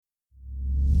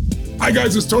Hi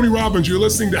guys, it's Tony Robbins. You're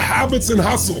listening to Habits and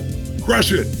Hustle.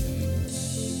 Crush it.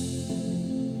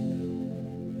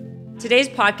 Today's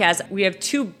podcast, we have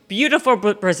two beautiful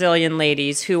Brazilian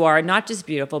ladies who are not just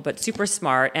beautiful, but super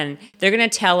smart. And they're going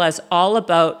to tell us all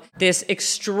about this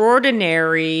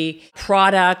extraordinary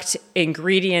product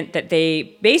ingredient that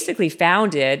they basically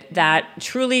founded that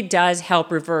truly does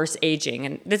help reverse aging.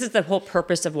 And this is the whole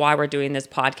purpose of why we're doing this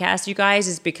podcast, you guys,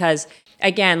 is because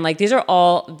again, like these are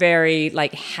all very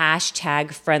like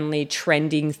hashtag friendly,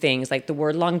 trending things like the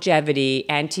word longevity,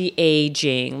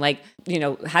 anti-aging, like, you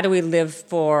know, how do we live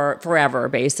for forever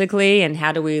basically? And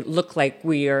how do we look like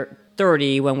we are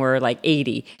 30 when we're like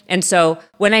 80? And so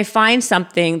when I find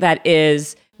something that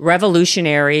is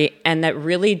revolutionary and that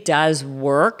really does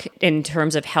work in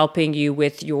terms of helping you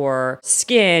with your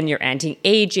skin, your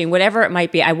anti-aging, whatever it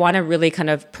might be, I want to really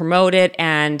kind of promote it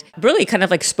and really kind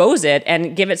of expose it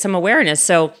and give it some awareness.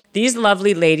 So these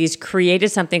lovely ladies created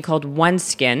something called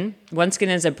OneSkin. OneSkin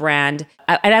is a brand,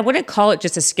 and I wouldn't call it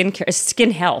just a skincare, it's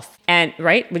skin health. And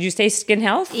right, would you say skin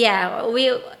health? Yeah,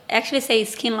 we actually say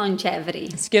skin longevity.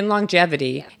 Skin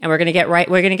longevity, and we're gonna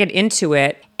get into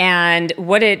it. And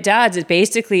what it does is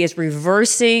basically is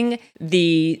reversing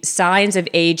the signs of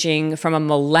aging from a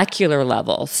molecular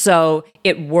level. So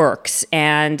it works,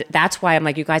 and that's why I'm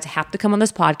like, you guys have to come on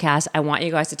this podcast. I want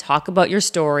you guys to talk about your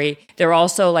story. They're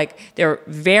also they're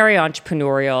very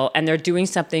entrepreneurial, and they're doing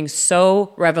something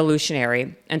so revolutionary.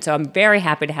 And so I'm very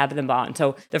happy to have them on.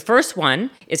 So the first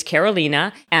one is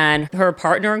Carolina, and her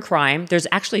partner in crime, there's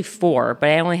actually four, but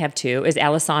I only have two, is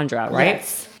Alessandra, right?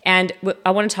 Yes. And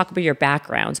I want to talk about your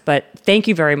backgrounds, but thank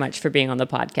you very much for being on the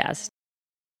podcast.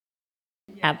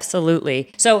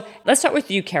 Absolutely. So let's start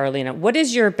with you, Carolina. What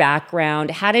is your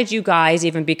background? How did you guys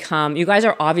even become, you guys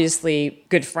are obviously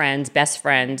good friends, best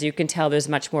friends. You can tell there's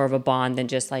much more of a bond than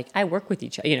just like, I work with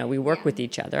each other, we work with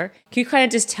each other. Can you kind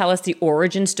of just tell us the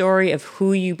origin story of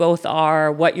who you both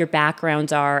are, what your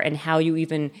backgrounds are, and how you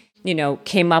even,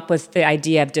 came up with the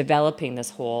idea of developing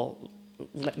this whole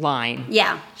line?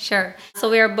 Yeah, sure.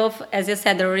 So we are both, as you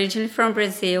said, originally from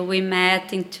Brazil. We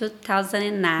met in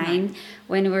 2009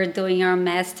 when we were doing our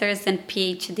master's and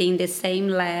PhD in the same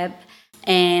lab.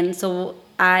 And so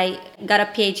I got a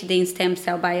PhD in stem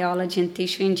cell biology and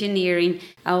tissue engineering.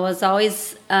 I was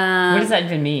always... what does that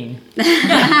even mean?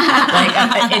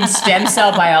 In stem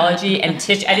cell biology and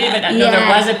tissue? I didn't even know there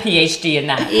was a PhD in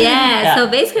that. Yeah, so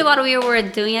basically what we were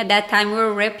doing at that time, we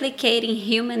were replicating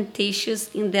human tissues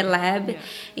in the lab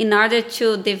in order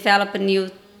to develop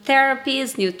new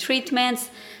therapies, new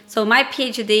treatments. So my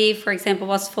PhD, for example,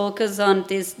 was focused on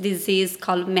this disease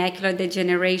called macular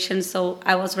degeneration. So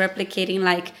I was replicating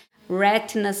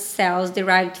retina cells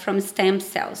derived from stem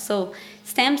cells. So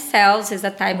stem cells is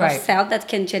a type of cell that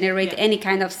can generate any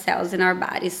kind of cells in our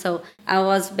body. So I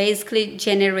was basically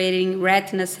generating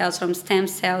retina cells from stem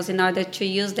cells in order to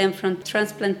use them from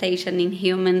transplantation in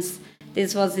humans.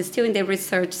 This was still in the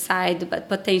research side, but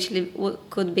potentially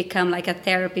could become like a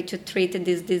therapy to treat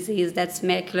this disease that's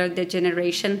macular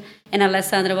degeneration. And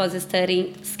Alessandra was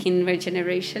studying skin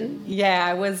regeneration. Yeah,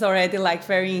 I was already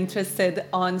very interested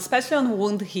especially on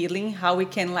wound healing, how we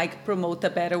can promote a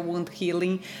better wound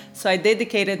healing. So I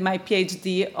dedicated my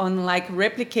PhD on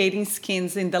replicating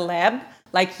skins in the lab,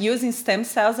 using stem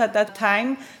cells at that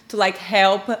time to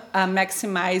help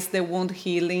maximize the wound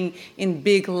healing in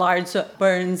big, large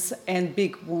burns and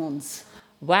big wounds.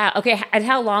 Wow. Okay. And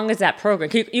how long is that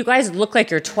program? You guys look like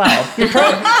you're 12. The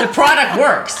product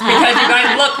works because you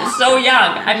guys look so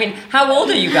young. I mean, how old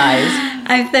are you guys?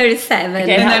 I'm 37.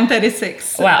 Okay, and I'm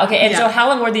 36. Wow. Okay. And so how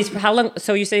long were these?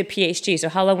 So you say PhD. So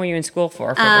how long were you in school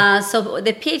for? So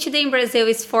the PhD in Brazil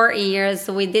is 4 years.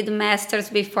 We did masters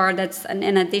before. That's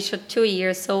an additional 2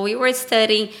 years. So we were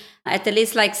studying at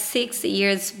least 6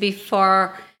 years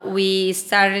before we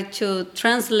started to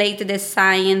translate the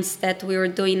science that we were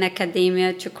doing in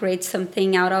academia to create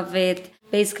something out of it.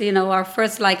 Basically, our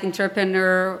first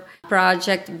entrepreneur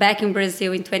project back in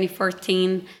Brazil in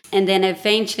 2014. And then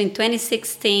eventually in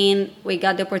 2016, we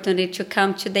got the opportunity to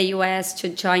come to the US to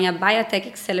join a biotech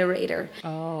accelerator.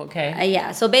 Oh, okay.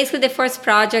 Yeah. So basically the first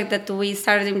project that we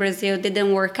started in Brazil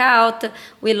didn't work out.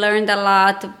 We learned a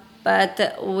lot,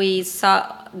 but we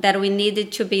saw that we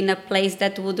needed to be in a place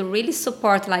that would really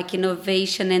support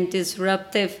innovation and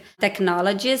disruptive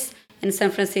technologies. And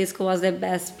San Francisco was the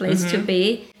best place to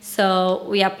be. So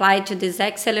we applied to this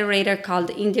accelerator called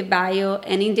IndieBio.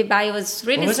 And IndieBio is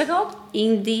really... What was it called?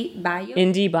 IndieBio.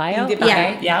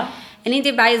 IndieBio? Yeah. And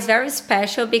IndieBio is very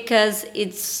special because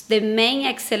it's the main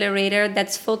accelerator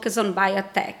that's focused on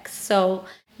biotech. So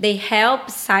they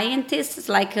help scientists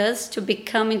like us to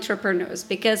become entrepreneurs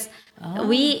because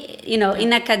We,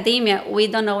 in academia, we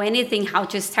don't know anything how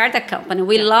to start a company.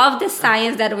 We love the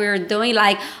science that we're doing.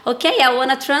 Like, okay, I want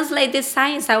to translate this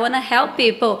science. I want to help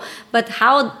people. But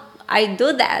how I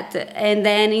do that? And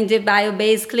then in the bio,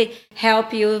 basically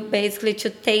help you basically to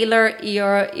tailor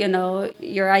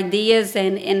your ideas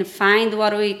and find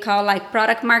what we call like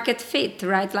product market fit,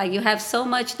 right? Like you have so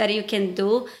much that you can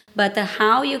do, but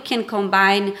how you can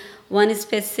combine one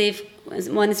specific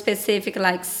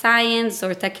like science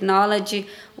or technology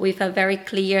with a very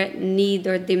clear need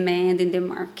or demand in the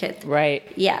market. Right.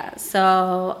 Yeah.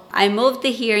 So I moved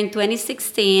here in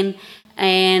 2016,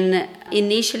 and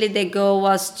initially the goal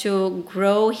was to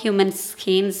grow human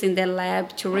skins in the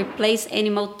lab to replace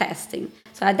animal testing.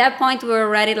 So at that point we were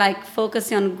already like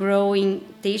focusing on growing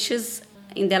tissues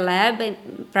in the lab,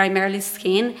 primarily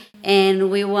skin, and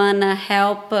we want to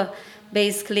help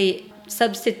basically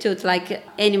substitute like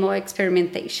animal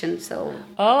experimentation, so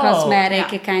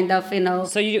cosmetic kind of,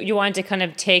 So you wanted to kind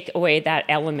of take away that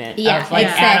element of exactly.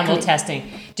 animal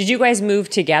testing. Did you guys move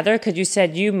together? Because you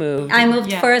said you moved. I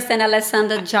moved first, and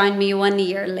Alessandra joined me 1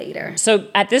 year later. So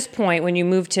at this point, when you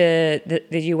moved to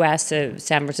the U.S.,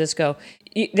 San Francisco,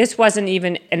 this wasn't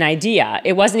even an idea.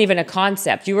 It wasn't even a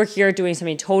concept. You were here doing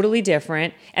something totally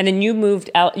different, and then you moved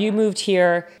out. You moved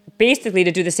here basically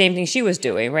to do the same thing she was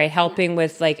doing, right? Helping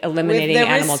with like eliminating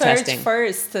animal testing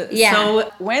first. Yeah.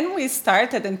 So when we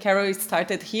started and Carol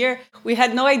started here, we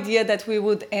had no idea that we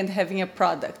would end having a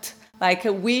product. Like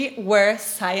we were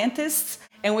scientists,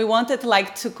 and we wanted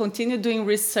like to continue doing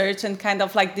research and kind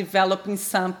of like developing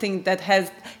something that has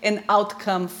an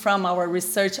outcome from our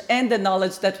research and the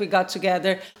knowledge that we got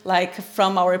together, like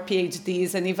from our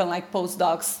PhDs and even like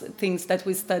postdocs, things that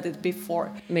we studied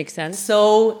before. Makes sense.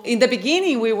 So in the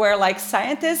beginning, we were like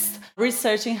scientists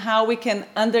researching how we can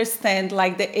understand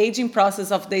like the aging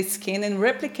process of the skin and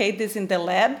replicate this in the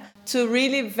lab to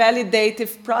really validate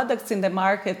if products in the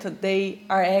market, they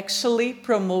are actually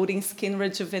promoting skin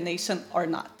rejuvenation or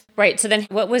not. Right. So then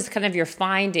what was kind of your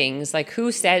findings? Like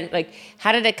who said, like,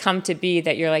 how did it come to be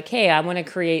that you're like, hey, I want to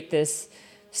create this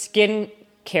skin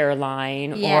care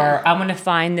line, or I want to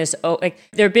find this, like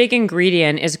their big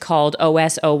ingredient is called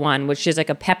OS01, which is like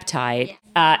a peptide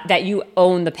that you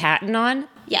own the patent on.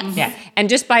 Yes. Yeah. And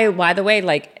just by the way,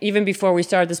 like even before we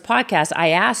started this podcast, I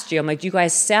asked you, I'm like, do you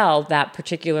guys sell that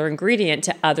particular ingredient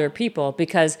to other people?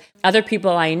 Because other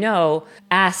people I know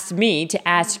asked me to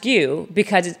ask you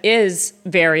because it is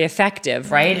very effective,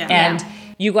 right? Yeah. And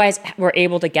you guys were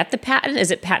able to get the patent?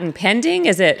 Is it patent pending?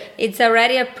 Is it? It's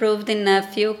already approved in a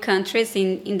few countries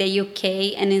in the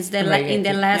UK, and is in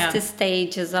the last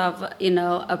stages of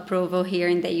approval here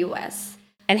in the US.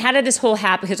 And how did this whole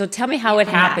happen? So tell me how it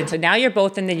happened. So now you're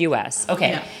both in the U.S.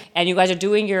 Okay, and you guys are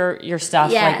doing your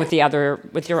stuff like with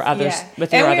your other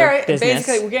business.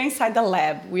 Basically, we're inside the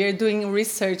lab. We are doing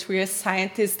research. We are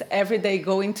scientists every day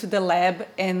going to the lab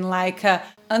and like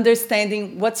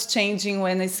understanding what's changing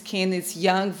when a skin is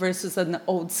young versus an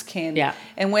old skin. Yeah.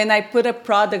 And when I put a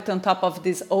product on top of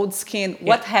this old skin,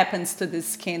 what happens to this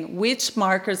skin? Which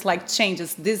markers like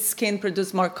changes? This skin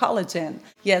produces more collagen?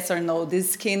 Yes or no?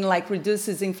 This skin like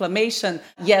reduces inflammation?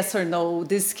 Yes or no?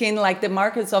 This skin like the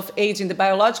markers of aging, the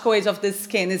biological age of the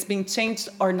skin is being changed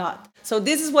or not? So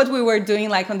this is what we were doing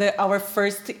like on our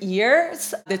first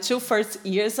years, the 2 first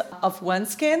years of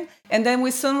OneSkin. And then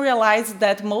we soon realized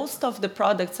that most of the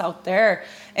products out there,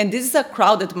 and this is a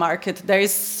crowded market, there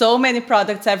is so many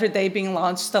products every day being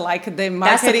launched, like the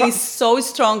marketing is so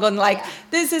strong on like,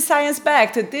 this is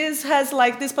science-backed, this has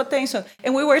like this potential.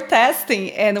 And we were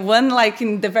testing, and one like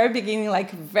in the very beginning,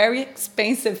 like very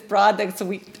expensive products,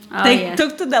 they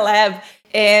took to the lab.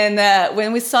 And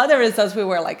when we saw the results, we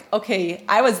were like, okay,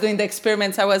 I was doing the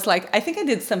experiments. I was like, I think I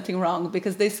did something wrong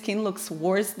because the skin looks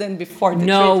worse than before the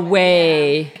treatment.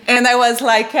 Way. And I was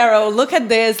like, Carol, look at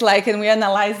this. Like, and we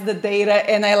analyzed the data.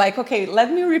 And I like, okay,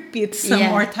 let me repeat some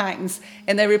more times.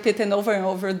 And I repeated over and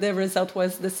over. The result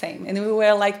was the same. And we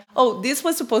were like, oh, this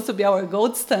was supposed to be our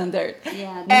gold standard.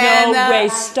 Yeah. And, no way.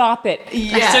 Stop it.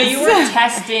 Yes. So you were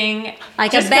testing.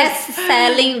 Like a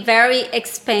best-selling, very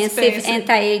expensive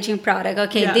anti-aging product.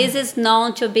 Okay, this is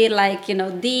known to be like,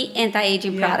 the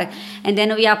anti-aging product. And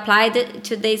then we applied it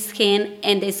to the skin,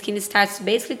 and the skin starts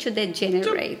basically to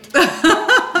degenerate.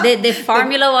 The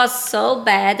formula was so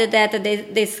bad that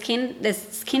the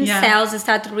skin cells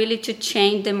started really to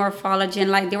change the morphology, and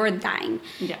like they were dying.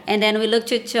 Yeah. And then we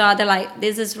looked at each other like,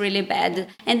 this is really bad.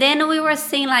 And then we were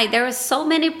seeing like there are so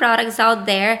many products out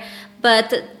there,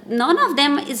 but none of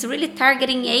them is really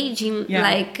targeting aging. Yeah.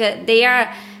 Like they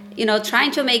are,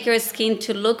 trying to make your skin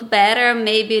to look better,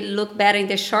 maybe look better in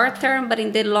the short term, but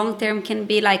in the long term can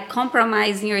be like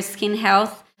compromising your skin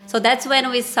health. So that's when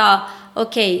we saw,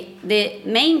 okay, the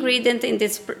main ingredient in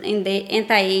the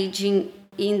anti-aging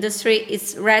industry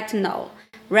is retinol.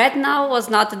 Retinol was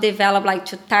not developed like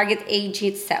to target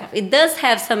aging itself. It does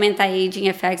have some anti-aging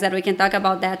effects that we can talk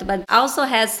about that, but also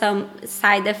has some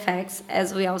side effects,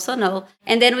 as we also know.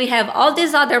 And then we have all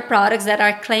these other products that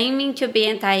are claiming to be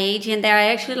anti-aging, and they are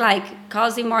actually like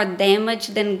causing more damage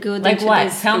than good. Like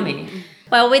what? Tell me.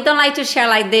 Well, we don't like to share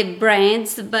like the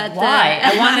brands, but why?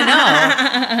 I want to know.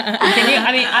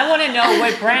 I want to know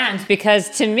what brands, because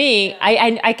to me,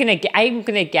 I'm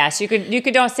gonna guess. You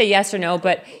could don't say yes or no,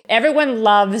 but everyone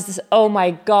loves. Oh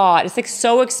my God, it's like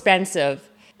so expensive.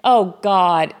 Oh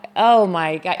God. Oh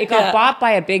my God! It got bought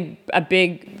by a big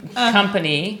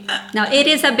company. No, it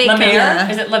is a big La Mer?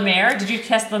 company. Is it La Mer? Did you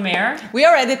test La Mer? We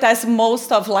already test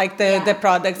most of like the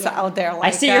products out there. Like,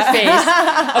 I see your face.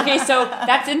 Okay, so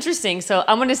that's interesting. So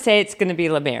I'm going to say it's going to be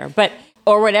La Mer,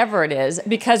 or whatever it is,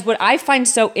 because what I find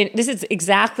this is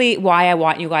exactly why I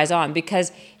want you guys on,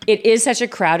 because it is such a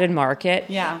crowded market.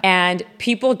 Yeah. And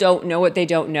people don't know what they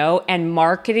don't know. And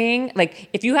marketing, like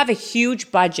if you have a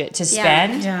huge budget to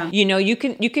spend, you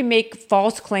can make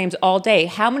false claims all day.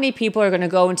 How many people are going to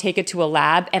go and take it to a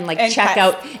lab and check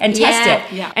out and test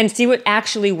it and see what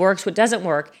actually works, what doesn't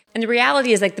work? And the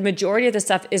reality is like the majority of the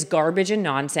stuff is garbage and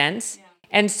nonsense. Yeah.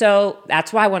 And so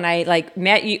that's why when I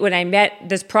met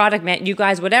this product, met you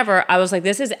guys, whatever, I was like,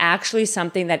 this is actually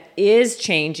something that is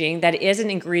changing, that is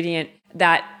an ingredient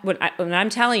that when I'm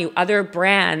telling you, other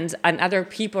brands and other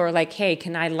people are like, hey,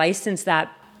 can I license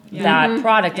that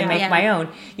product and make my own?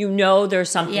 There's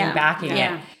something backing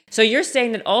it. So you're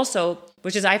saying that also,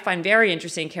 which is I find very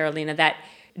interesting, Carolina, that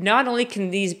not only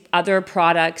can these other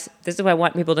products, this is what I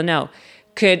want people to know,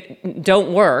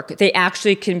 don't work, they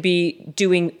actually can be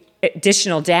doing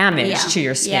additional damage to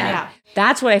your skin. Yeah.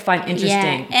 That's what I find interesting.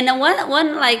 Yeah. And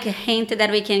one like hint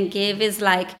that we can give is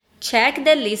like check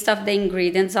the list of the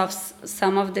ingredients of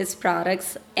some of these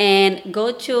products and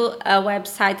go to a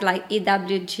website like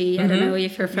EWG. I don't know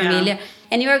if you're familiar.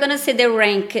 Yeah. And you're going to see the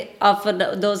rank of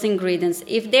those ingredients.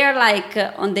 If they're like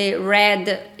on the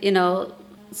red,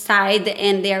 side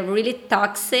and they're really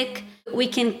toxic, we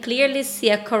can clearly see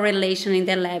a correlation in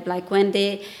the lab. Like when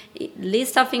the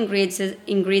list of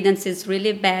ingredients is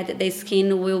really bad, the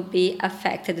skin will be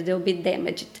affected, they'll be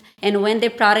damaged. And when the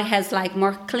product has like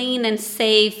more clean and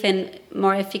safe and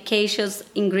more efficacious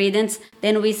ingredients,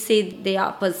 then we see the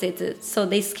opposite. So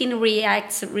the skin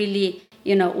reacts really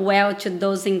well to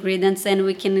those ingredients, and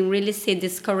we can really see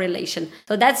this correlation.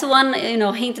 So that's one,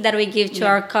 hint that we give to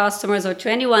our customers or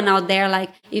to anyone out there. Like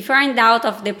if you're in doubt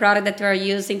of the product that you are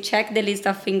using, check the list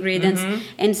of ingredients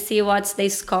and see what's the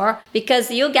score, because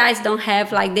you guys don't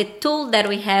have like the tool that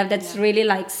we have that's really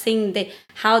like seeing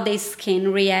how the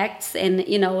skin reacts, and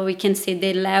we can see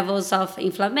the levels of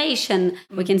inflammation,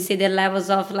 we can see the levels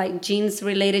of like genes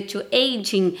related to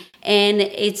aging, and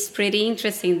it's pretty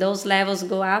interesting. Those levels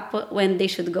go up when they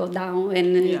should go down,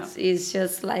 and it's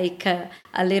just like a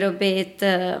little bit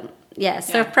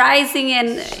surprising. And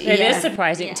it is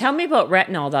surprising. Tell me about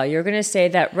retinol though. You're going to say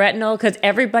that retinol, because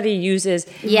everybody uses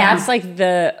that's like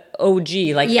the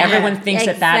OG, like everyone thinks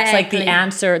that's like the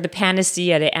answer, the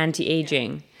panacea to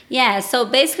anti-aging. Yeah, so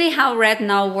basically how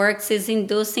retinol works is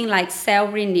inducing like cell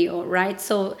renewal, right?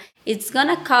 So it's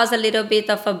gonna cause a little bit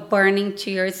of a burning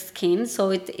to your skin.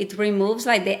 So it removes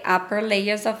like the upper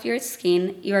layers of your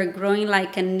skin. You're growing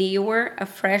like a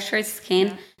fresher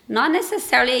skin, not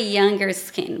necessarily a younger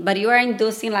skin, but you are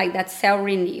inducing like that cell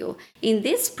renewal. In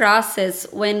this process,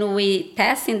 when we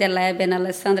test in the lab, and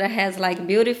Alessandra has like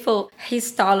beautiful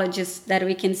histologies that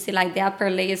we can see like the upper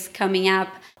layers coming up,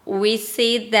 we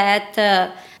see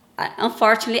that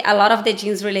unfortunately, a lot of the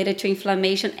genes related to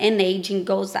inflammation and aging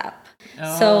goes up.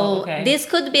 This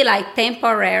could be like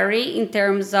temporary in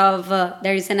terms of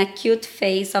there is an acute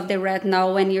phase of the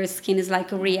retinol when your skin is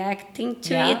like reacting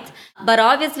to it. But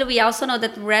obviously, we also know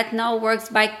that retinol works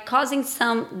by causing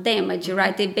some damage,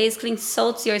 right? It basically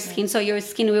insults your skin, so your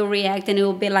skin will react and it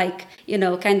will be like,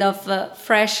 kind of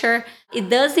fresher. It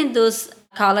does induce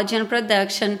collagen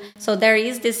production, so there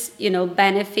is this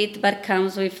benefit, but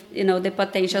comes with the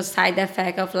potential side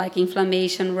effect of like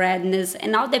inflammation, redness,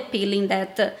 and all the peeling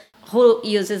that who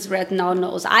uses retinol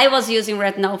knows. I was using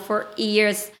retinol for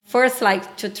years, first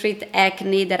like to treat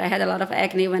acne, that I had a lot of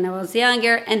acne when I was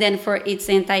younger, and then for its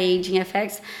anti-aging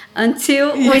effects,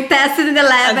 until we tested in the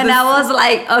lab and I was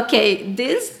like, okay,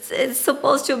 this is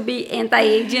supposed to be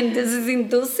anti-aging, this is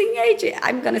inducing aging,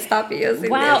 I'm gonna stop using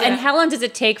this. And how long does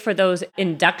it take for those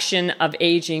induction of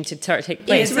aging to take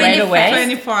place? It's really right away?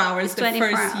 24 hours, the 24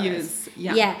 first hours. use.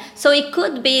 Yeah. So it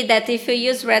could be that if you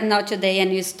use retinol today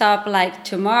and you stop like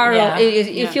tomorrow,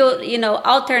 if you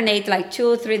alternate like 2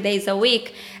 or 3 days a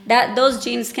week, that those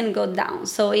genes can go down.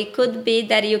 So it could be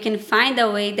that you can find a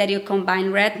way that you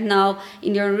combine retinol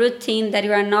in your routine, that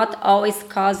you are not always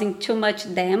causing too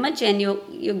much damage and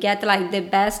you get like the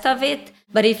best of it.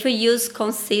 But if you use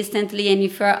consistently and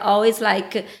if you're always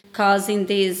like causing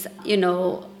this,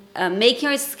 making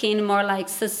your skin more like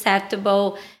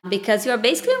susceptible, because you're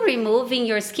basically removing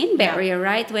your skin barrier,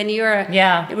 right? When you're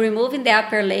removing the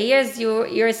upper layers,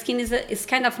 your skin is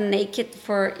kind of naked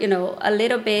for a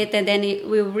little bit, and then it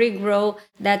will regrow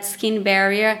that skin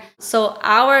barrier. So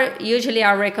usually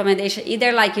our recommendation,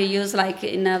 either like you use like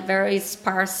in a very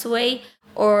sparse way,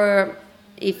 or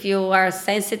if you are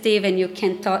sensitive and you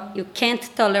can't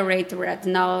tolerate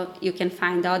retinol, you can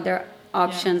find other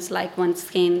options like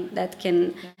OneSkin that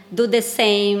can do the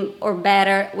same or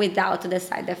better without the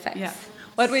side effects. Yeah.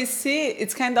 What we see,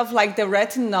 it's kind of like the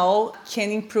retinol can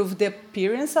improve the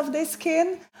appearance of the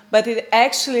skin, but it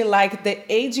actually like the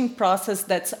aging process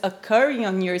that's occurring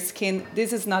on your skin,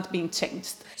 this is not being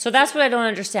changed. So that's what I don't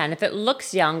understand. If it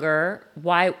looks younger,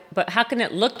 why? But how can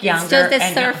it look younger? It's just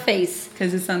the surface.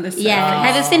 Because it's on the surface. Yeah.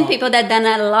 Have you seen people that done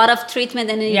a lot of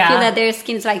treatment and you feel that their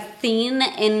skin is like thin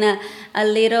and a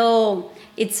little?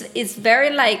 It's very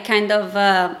like kind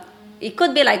of. It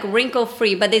could be like wrinkle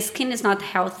free, but the skin is not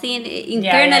healthy and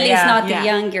internally it's not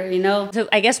younger. So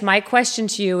I guess my question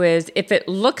to you is, if it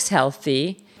looks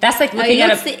healthy, that's like looking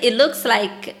at it looks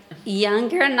like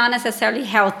younger, not necessarily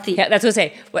healthy. Yeah, that's what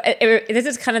I say. This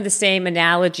is kind of the same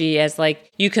analogy as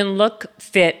like you can look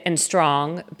fit and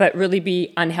strong, but really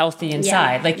be unhealtly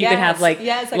inside. Yeah. Like you can have like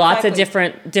lots of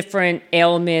different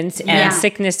ailments and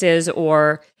sicknesses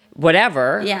or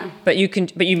whatever. Yeah. But you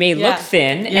may look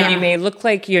thin and you may look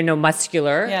like you're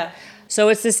muscular. Yeah. So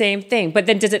it's the same thing. But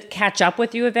then does it catch up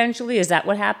with you eventually? Is that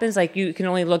what happens? Like you can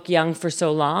only look young for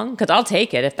so long? Because I'll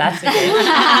take it if that's the case.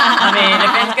 I mean,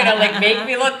 if it's going to like make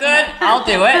me look good, I'll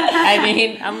do it. I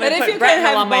mean, I'm going to put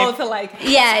retinol on my...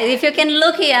 if you can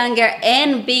look younger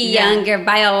and be younger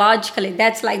biologically,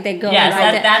 that's like the goal. Yes,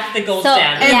 right? that's the gold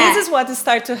standard. And this is what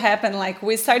started to happen. Like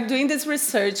we started doing this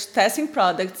research, testing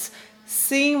products,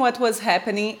 seeing what was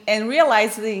happening and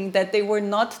realizing that they were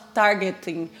not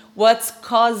targeting what's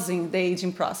causing the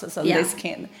aging process on the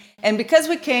skin. And because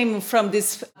we came from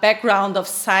this background of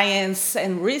science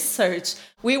and research,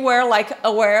 we were like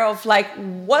aware of like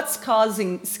what's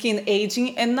causing skin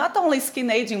aging, and not only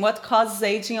skin aging, what causes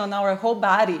aging on our whole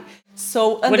body.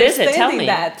 So what is it? Tell me.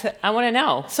 That, I want to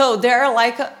know. So there are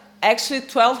like actually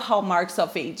 12 hallmarks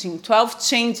of aging, 12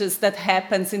 changes that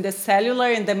happens in the cellular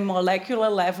and the molecular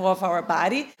level of our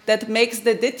body that makes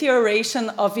the deterioration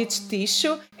of each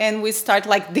tissue, and we start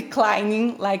like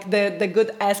declining like the good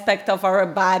aspect of our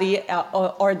body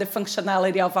or the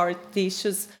functionality of our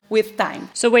tissues with time.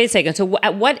 So wait a second. So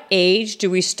at what age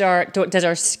does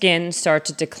our skin start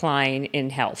to decline in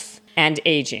health and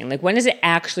aging? Like when does it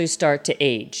actually start to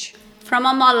age? From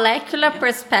a molecular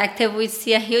perspective, we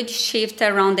see a huge shift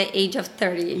around the age of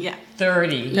 30. Yeah.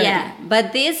 30. Yeah,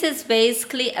 but this is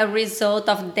basically a result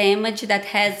of damage that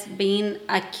has been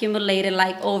accumulated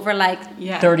like over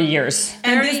 30 years.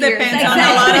 And this depends on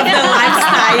a lot of the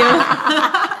lifestyle.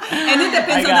 And it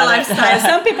depends on the lifestyle.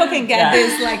 Some people can get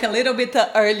this like a little bit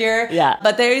earlier. Yeah.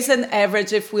 But there is an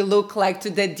average if we look like to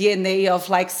the DNA of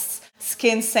like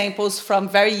skin samples from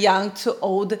very young to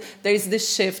old, there is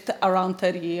this shift around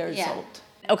 30 years old.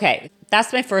 Okay,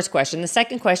 that's my first question. The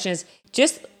second question is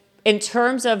just in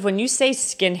terms of when you say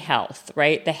skin health,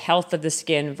 right? The health of the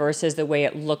skin versus the way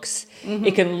it looks. Mm-hmm.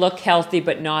 It can look healthy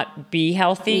but not be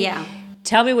healthy. Yeah.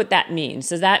 Tell me what that means.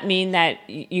 Does that mean that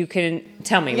you can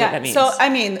tell me what that means? So, I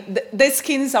mean, the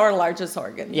skin is our largest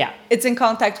organ. Yeah. It's in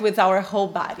contact with our whole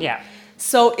body. Yeah.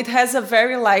 So it has a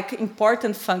very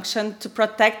important function to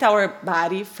protect our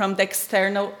body from the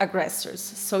external aggressors.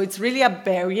 So it's really a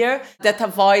barrier that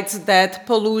avoids that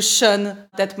pollution,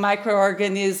 that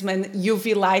microorganism and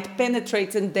UV light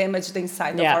penetrates and damage the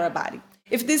inside of our body.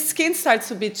 If the skin starts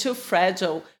to be too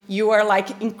fragile, you are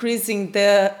like increasing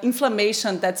the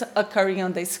inflammation that's occurring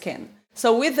on the skin.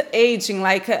 So with aging,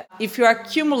 like if you're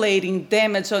accumulating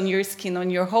damage on your skin, on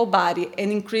your whole body,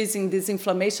 and increasing this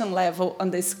inflammation level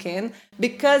on the skin,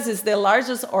 because it's the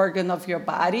largest organ of your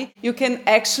body, you can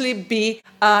actually be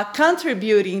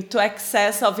contributing to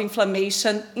excess of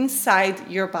inflammation inside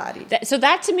your body. So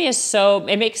that to me is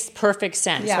it makes perfect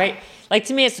sense, right? Like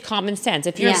to me, it's common sense.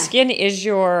 If your skin is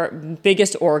your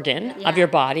biggest organ of your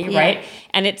body, right?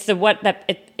 And it's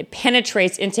it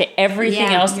penetrates into everything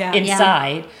else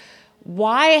inside.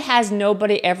 why has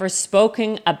nobody ever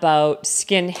spoken about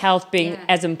skin health being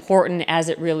as important as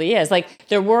it really is? Like,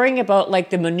 they're worrying about like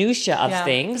the minutia of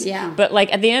things. Yeah. But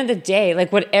like at the end of the day,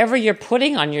 like whatever you're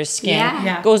putting on your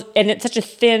skin goes, and it's such a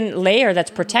thin layer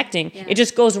that's protecting, it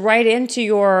just goes right into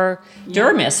your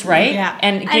dermis, right? Yeah.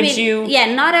 And it gives you...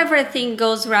 Yeah, not everything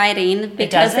goes right in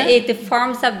because it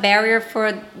forms a barrier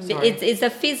for... It's a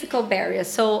physical barrier.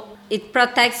 So it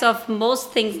protects of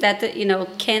most things that, you know,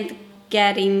 can't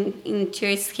get into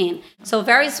your skin. So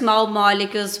very small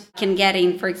molecules can get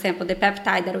in. For example, the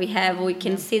peptide that we have, we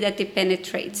can see that it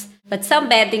penetrates. But some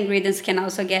bad ingredients can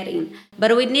also get in.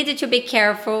 But we needed to be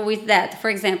careful with that. For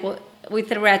example, with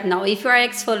the retinol, if you are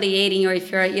exfoliating or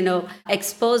if you're, you know,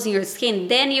 exposing your skin,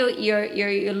 then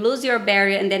you lose your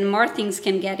barrier, and then more things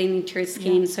can get into your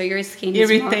skin. So your skin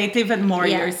irritate even more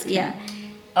your skin. Yeah.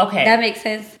 Okay. That makes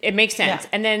sense. It makes sense. Yeah.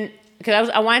 And then,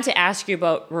 because I wanted to ask you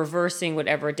about reversing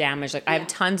whatever damage. Like, I have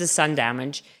tons of sun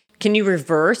damage. Can you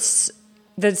reverse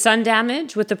the sun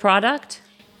damage with the product?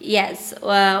 Yes,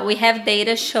 we have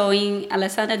data showing.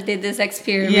 Alessandra did this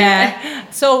experiment. Yeah.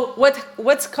 So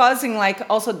what's causing like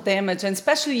also damage, and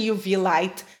especially UV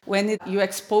light, when you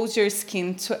expose your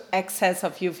skin to excess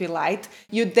of UV light,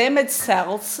 you damage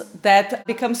cells that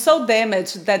become so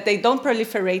damaged that they don't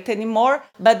proliferate anymore,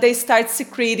 but they start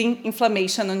secreting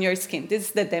inflammation on your skin. This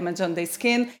is the damage on the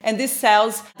skin. And these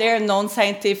cells, they are known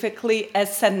scientifically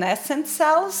as senescent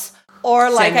cells.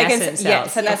 Or like senescent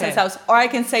cells. Senescent cells. Or I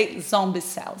can say zombie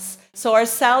cells. So are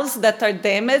cells that are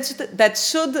damaged that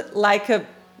should like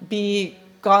be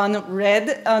gone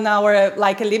red on our,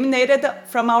 like eliminated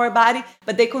from our body,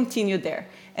 but they continue there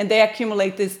and they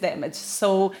accumulate this damage.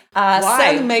 So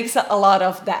sun makes a lot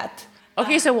of that.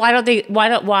 Okay, so why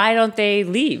don't they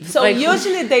leave? So like,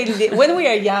 usually when we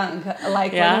are young,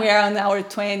 like when we are in our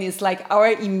 20s, like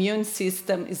our immune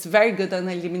system is very good on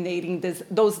eliminating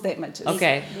those damages.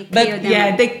 Okay.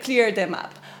 They clear them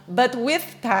up. But with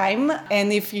time,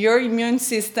 and if your immune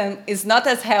system is not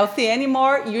as healthy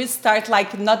anymore, you start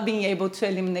like not being able to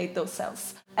eliminate those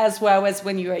cells as well as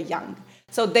when you are young.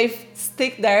 So they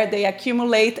stick there, they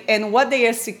accumulate, and what they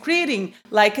are secreting,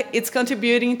 like it's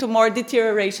contributing to more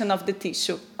deterioration of the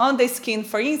tissue. On the skin,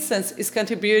 for instance, is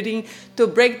contributing to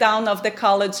breakdown of the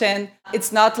collagen.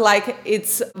 It's not like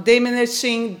it's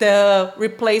diminishing the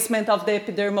replacement of the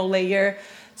epidermal layer,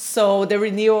 so the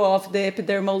renewal of the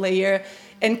epidermal layer,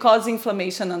 and cause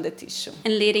inflammation on the tissue.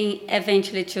 And leading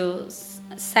eventually to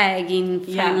sagging,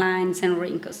 fine lines, and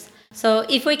wrinkles. So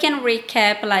if we can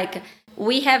recap, like,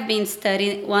 we have been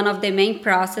studying one of the main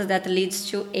processes that leads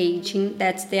to aging.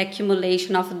 That's the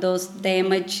accumulation of those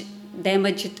damaged,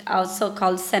 also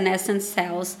called senescent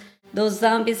cells. Those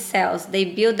zombie cells, they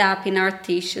build up in our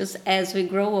tissues as we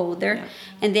grow older.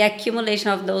 And the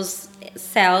accumulation of those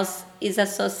cells is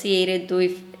associated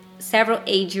with several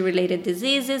age-related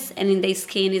diseases, and in the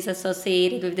skin is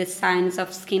associated with the signs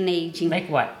of skin aging. Like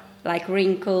what? Like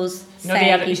wrinkles, No,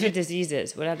 you said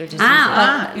diseases. What other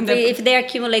diseases? If they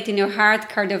accumulate in your heart,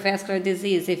 cardiovascular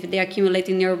disease. If they accumulate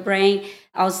in your brain,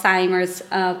 Alzheimer's,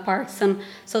 Parkinson.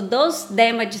 So those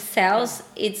damaged cells,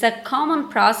 it's a common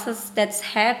process that's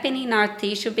happening in our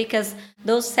tissue because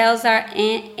those cells are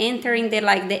entering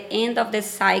the end of the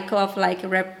cycle of like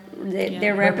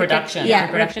their reproduction.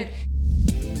 Reproduction.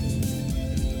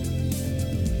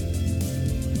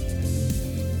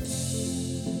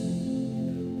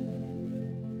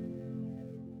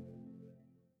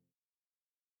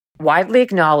 Widely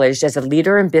acknowledged as a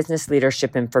leader in business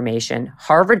leadership information,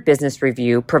 Harvard Business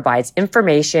Review provides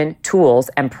information, tools,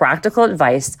 and practical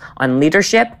advice on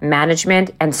leadership,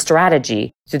 management, and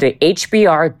strategy through the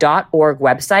hbr.org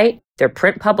website, their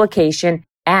print publication,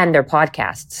 and their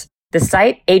podcasts. The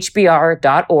site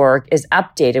hbr.org is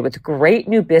updated with great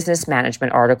new business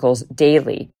management articles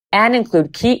daily and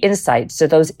include key insights to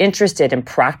those interested in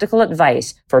practical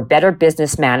advice for better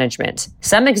business management.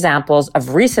 Some examples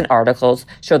of recent articles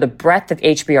show the breadth of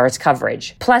HBR's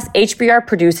coverage. Plus, HBR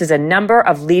produces a number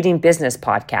of leading business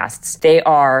podcasts. They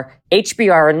are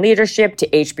HBR in Leadership to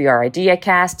HBR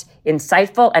IdeaCast,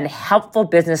 insightful and helpful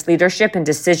business leadership and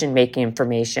decision-making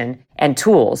information and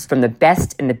tools from the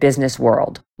best in the business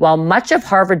world. While much of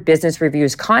Harvard Business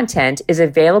Review's content is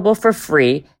available for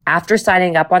free after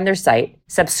signing up on their site,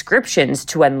 subscriptions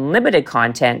to unlimited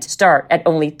content start at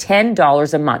only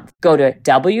 $10 a month. Go to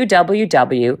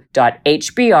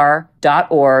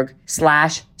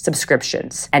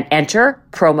www.hbr.org/subscriptions and enter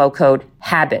promo code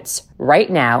HABITS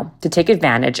right now to take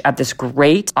advantage of this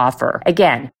great offer.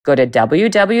 Again, go to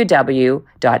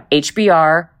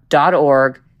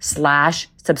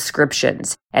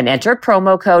www.hbr.org/subscriptions and enter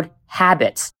promo code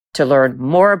HABITS to learn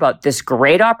more about this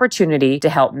great opportunity to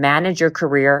help manage your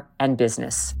career and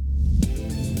business.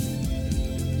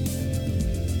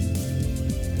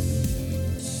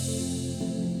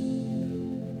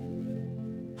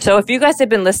 So if you guys have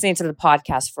been listening to the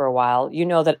podcast for a while, you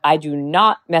know that I do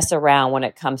not mess around when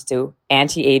it comes to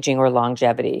anti-aging or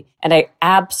longevity. And I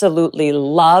absolutely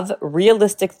love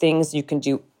realistic things you can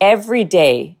do every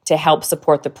day to help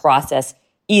support the process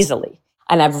easily.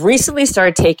 And I've recently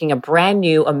started taking a brand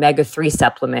new omega-3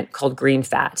 supplement called Green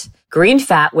Fat. Green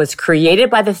Fat was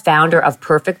created by the founder of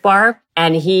Perfect Bar,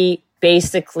 and he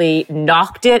basically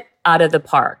knocked it out of the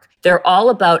park. They're all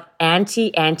about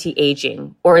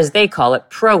anti-aging, or as they call it,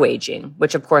 pro-aging,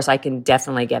 which of course I can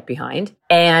definitely get behind.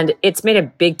 And it's made a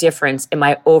big difference in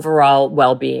my overall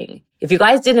well-being. If you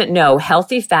guys didn't know,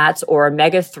 healthy fats or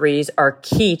omega-3s are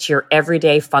key to your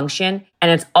everyday function.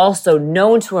 And it's also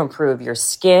known to improve your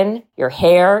skin, your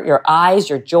hair, your eyes,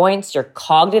 your joints, your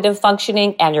cognitive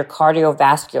functioning, and your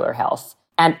cardiovascular health.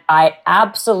 And I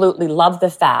absolutely love the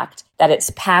fact that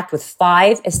it's packed with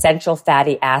 5 essential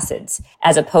fatty acids,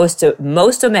 as opposed to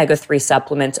most omega-3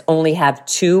 supplements only have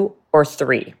 2 or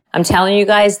 3. I'm telling you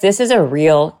guys, this is a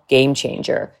real game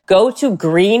changer. Go to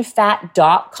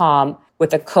greenfat.com with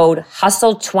the code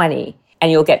HUSTLE20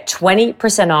 and you'll get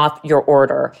 20% off your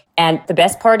order. And the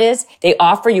best part is they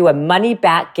offer you a money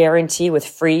back guarantee with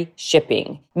free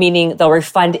shipping, meaning they'll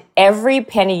refund every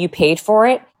penny you paid for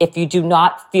it if you do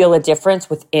not feel a difference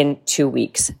within 2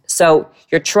 weeks. So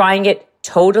you're trying it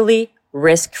totally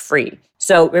risk-free.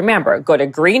 So remember, go to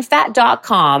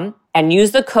greenfat.com and use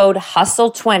the code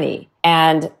HUSTLE20.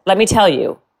 And let me tell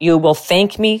you, you will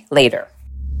thank me later.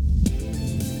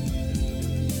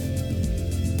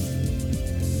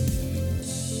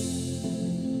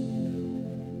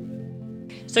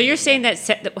 So you're saying that,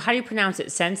 how do you pronounce it?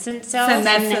 Senescent cells?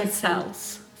 Senescent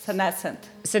cells. Senescent.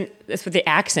 That's with the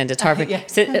accent. It's hard. Yeah.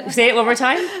 Say it one more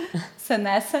time.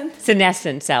 Senescent.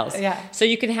 Senescent cells. Yeah. So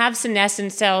you can have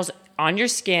senescent cells on your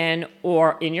skin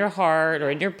or in your heart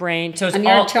or in your brain. So it's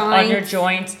on your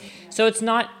joints. So it's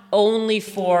not only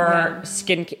for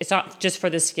skin. It's not just for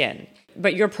the skin.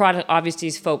 But your product obviously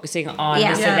is focusing on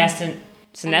the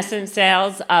senescent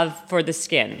cells for the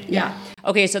skin. Yeah.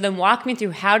 Okay, so then walk me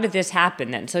through, how did this happen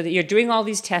then? So that you're doing all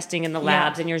these testing in the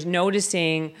labs and you're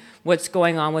noticing what's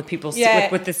going on with people's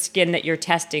with the skin that you're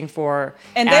testing for.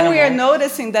 And then we are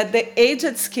noticing that the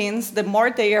aged skins, the more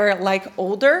they are like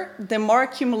older, the more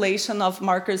accumulation of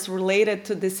markers related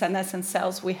to the senescent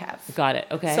cells we have. Got it.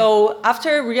 Okay. So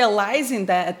after realizing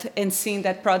that and seeing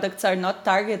that products are not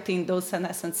targeting those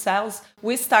senescent cells,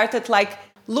 we started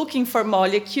looking for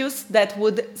molecules that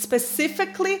would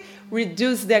specifically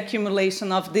reduce the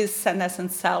accumulation of these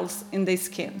senescent cells in the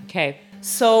skin. Okay.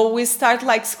 So we start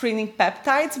screening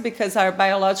peptides, because are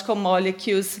biological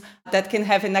molecules that can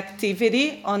have an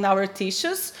activity on our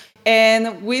tissues.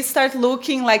 And we start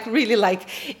looking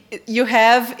you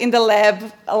have in the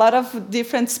lab a lot of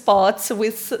different spots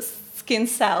with skin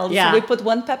cells. Yeah. We put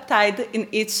one peptide in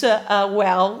each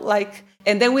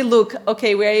and then we look,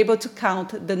 we're able to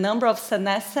count the number of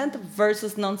senescent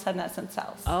versus non-senescent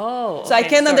cells. Oh, so I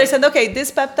can understand,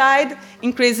 this peptide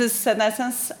increases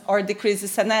senescence or decreases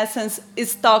senescence,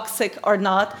 is toxic or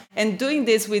not. And doing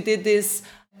this, we did this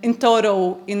in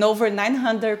total in over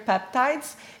 900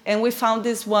 peptides. And we found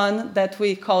this one that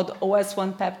we called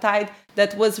OS1 peptide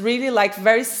that was really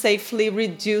very safely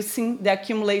reducing the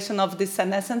accumulation of the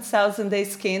senescent cells in the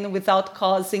skin without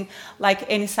causing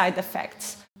any side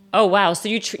effects. Oh, wow. So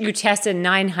you tested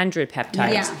 900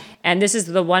 peptides. Yeah. And this is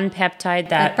the one peptide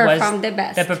that performed the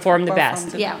best. That performed the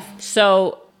best. Yeah.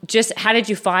 So just how did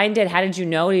you find it? How did you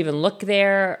know to even look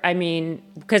there? I mean,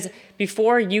 because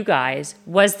before you guys,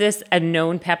 was this a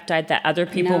known peptide that other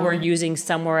people were using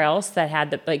somewhere else that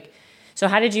had so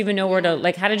how did you even know where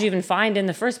to, how did you even find in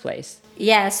the first place?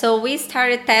 Yeah, so we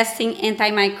started testing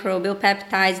antimicrobial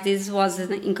peptides. This was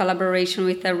in collaboration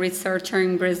with a researcher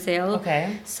in Brazil.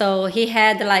 Okay. So he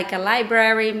had a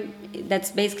library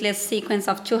that's basically a sequence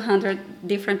of 200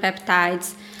 different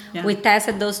peptides. Yeah. We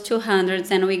tested those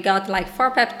 200 and we got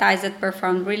 4 peptides that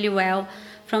performed really well.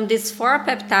 From these 4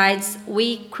 peptides,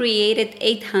 we created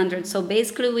 800. So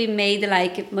basically we made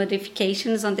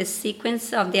modifications on the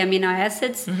sequence of the amino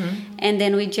acids. Mm-hmm. And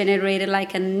then we generated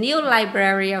a new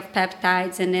library of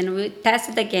peptides. And then we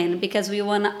tested again because we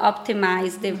want to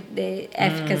optimize the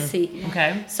efficacy.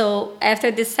 Okay. So after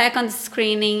the second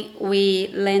screening, we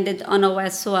landed on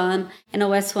OS1. And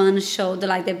OS1 showed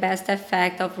the best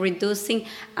effect of reducing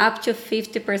up to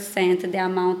 50% the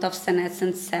amount of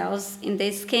senescent cells in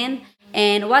the skin.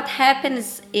 And what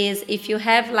happens is if you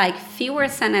have fewer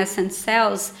senescent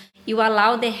cells, you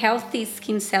allow the healthy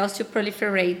skin cells to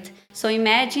proliferate. So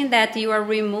imagine that you are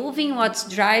removing what's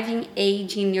driving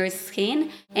age in your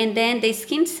skin, and then the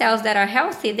skin cells that are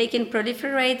healthy, they can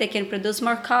proliferate, they can produce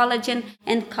more collagen,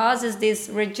 and causes this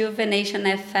rejuvenation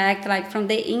effect like from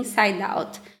the inside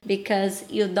out, because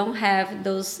you don't have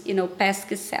those,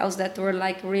 pesky cells that were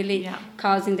like really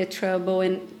causing the trouble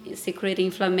and secreting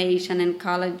inflammation and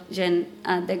collagen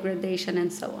degradation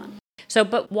and so on. So,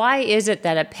 but why is it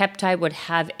that a peptide would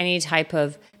have any type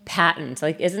of patent?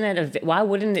 Like, why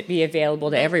wouldn't it be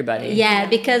available to everybody? Yeah,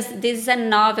 because this is a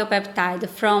novel peptide.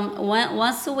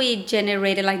 Once we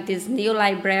generated like this new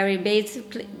library,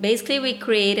 basically we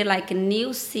created like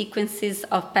new sequences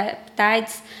of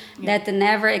peptides that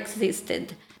never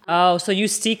existed. Oh, so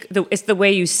it's the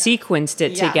way you sequenced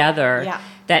it together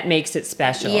that makes it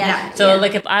special. Yeah. So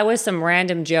like if I was some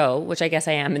random Joe, which I guess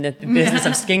I am in the business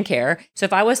of skincare. So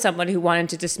if I was somebody who wanted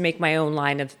to just make my own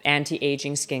line of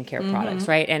anti-aging skincare products,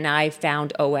 right? And I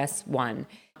found OS1,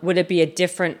 would it be a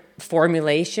different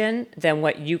formulation than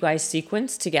what you guys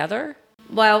sequenced together?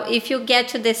 Well, if you get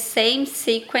to the same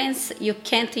sequence, you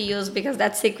can't use, because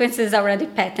that sequence is already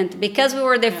patented. Because we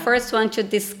were the first one to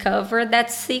discover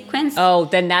that sequence. Oh,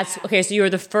 then that's okay. So you were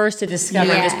the first to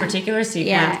discover this particular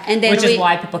sequence, and then which is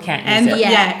why people can't use it.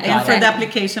 And for the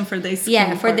application for the skin.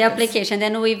 Yeah, for the application.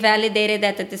 Then we validated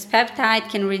that this peptide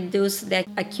can reduce the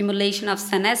accumulation of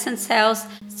senescent cells.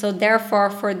 So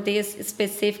therefore, for this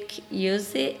specific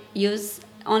use,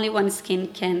 only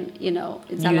OneSkin can,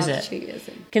 it's allowed to use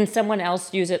it. Can someone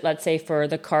else use it, let's say, for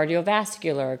the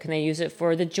cardiovascular? Can they use it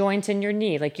for the joints in your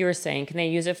knee, like you were saying? Can they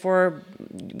use it for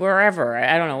wherever?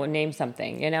 I don't know, name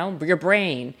something, your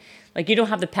brain. Like, you don't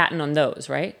have the patent on those,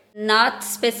 right? Not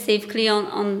specifically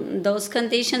on those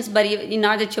conditions, but in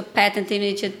order to patent, you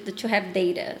need to have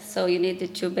data. So you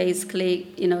need to basically,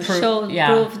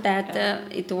 prove that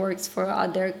it works for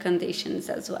other conditions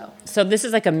as well. So this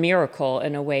is like a miracle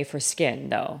in a way for skin,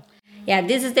 though. Yeah,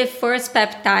 this is the first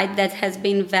peptide that has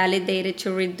been validated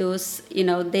to reduce,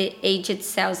 the aged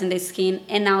cells in the skin,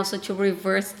 and also to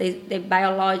reverse the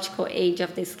biological age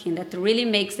of the skin. That really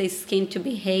makes the skin to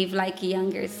behave like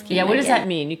younger skin. Yeah, what does that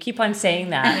mean? You keep on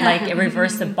saying that, like it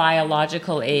reversed the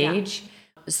biological age.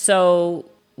 So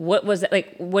what was that,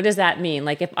 like? What does that mean?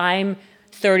 Like, if I'm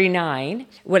 39,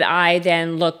 would I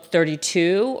then look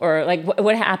 32? Or like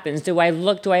what happens? Do I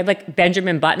have like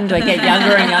Benjamin Button? Do I get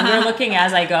younger and younger looking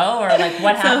as I go? Or like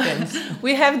what happens?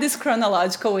 We have this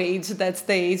chronological age, that's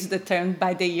the age determined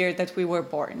by the year that we were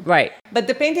born. Right. But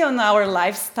depending on our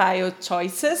lifestyle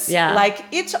choices, like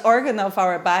each organ of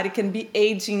our body can be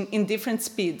aging in different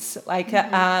speeds. Like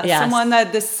someone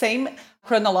at the same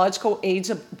chronological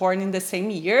age, born in the same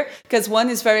year, because one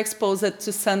is very exposed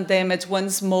to sun damage, one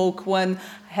smoke, one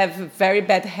have very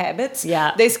bad habits.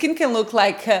 Yeah, the skin can look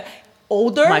like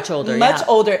much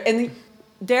older, and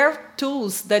there are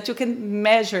tools that you can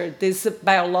measure this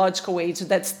biological age.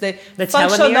 That's the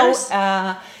functional.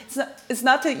 It's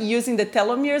not using the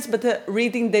telomeres, but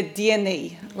reading the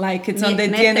DNA, like it's on the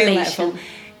DNA level.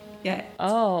 Yeah.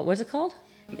 Oh, what's it called?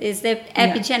 Is the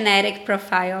epigenetic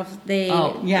profile of the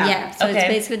So it's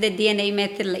basically the DNA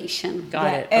methylation.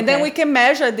 Got it. And then we can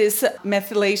measure these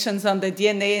methylations on the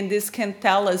DNA, and this can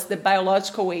tell us the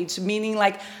biological age, meaning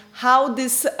like how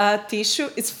this tissue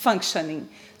is functioning.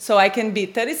 So I can be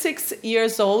 36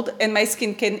 years old and my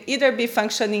skin can either be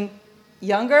functioning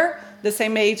younger, the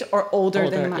same age, or older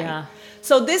than mine. Yeah.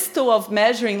 So this tool of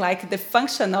measuring like the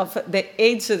function of the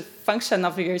age function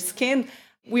of your skin,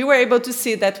 we were able to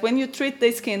see that when you treat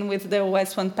the skin with the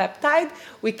OS1 peptide,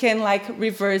 we can like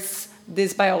reverse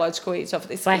this biological age of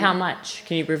the skin. By how much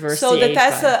can you reverse the age? So the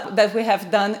test that we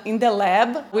have done in the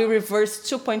lab, we reversed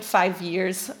 2.5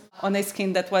 years on a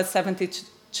skin that was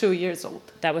 72 years old.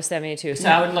 That was 72. So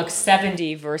I would look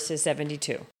 70 versus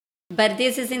 72. But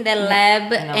this is in the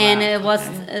lab, and it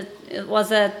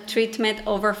was a treatment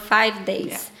over 5 days.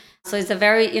 Yeah. So it's a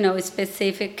very,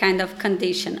 specific kind of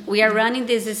condition. We are running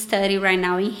this study right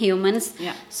now in humans.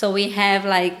 Yeah. So we have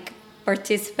like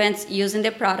participants using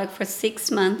the product for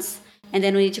 6 months, and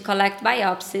then we need to collect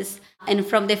biopsies. And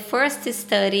from the first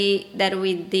study that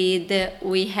we did,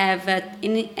 we have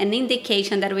an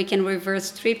indication that we can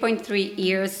reverse 3.3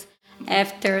 years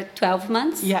after 12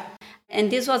 months. Yeah. And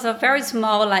this was a very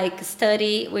small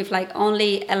study with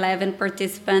only 11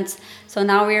 participants. So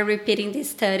now we are repeating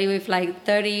this study with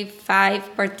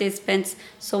 35 participants.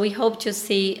 So we hope to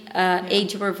see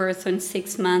age reversal in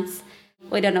 6 months.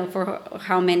 We don't know for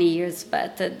how many years,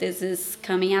 but this is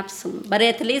coming up soon. But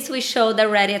at least we showed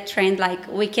already a trend.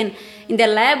 We can, in the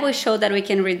lab, we showed that we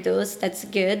can reduce. That's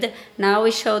good. Now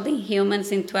we showed in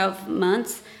humans in 12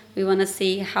 months. we want to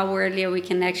see how earlier we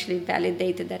can actually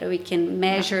validate that we can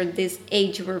measure this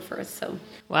age reversal.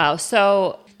 Wow.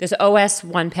 So this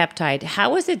OS1 peptide,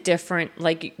 how is it different?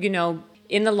 Like,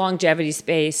 in the longevity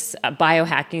space,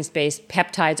 biohacking space,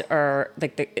 peptides are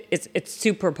like it's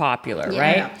super popular,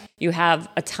 right? You have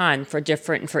a ton for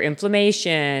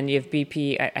inflammation. You have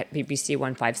BPC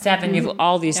 157. You have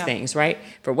all these things, right?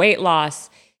 For weight loss.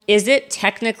 Is it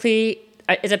technically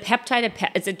is a peptide?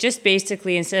 Is it just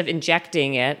basically instead of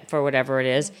injecting it for whatever it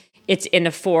is, it's in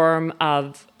the form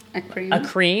of a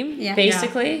cream,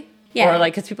 basically? Yeah. Or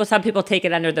like, because some people take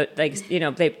it under the,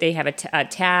 they have a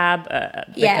tab.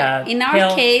 In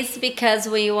our case, because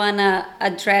we want to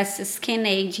address skin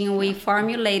aging, we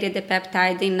formulated the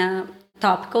peptide in a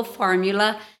topical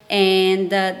formula. And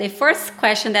the first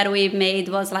question that we made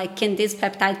was like, can this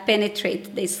peptide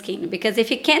penetrate the skin? Because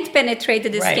if it can't penetrate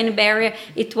the skin barrier,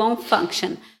 it won't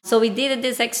function. So we did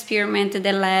this experiment in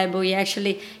the lab. We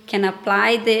actually can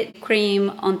apply the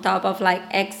cream on top of like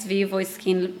ex vivo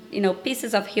skin,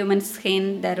 pieces of human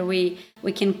skin that we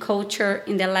can culture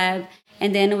in the lab.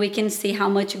 And then we can see how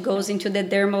much goes into the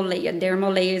dermal layer.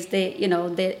 Dermal layer is the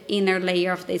inner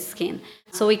layer of the skin.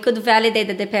 So we could validate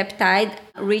that the peptide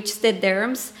reached the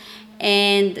derms.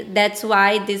 And that's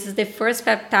why this is the first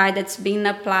peptide that's been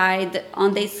applied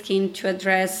on the skin to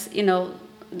address,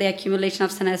 the accumulation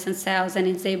of senescent cells, and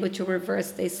it's able to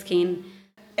reverse the skin.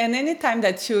 And anytime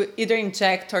that you either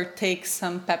inject or take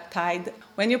some peptide,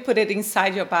 when you put it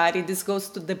inside your body, this goes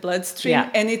to the bloodstream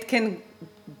and it can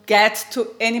get to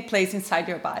any place inside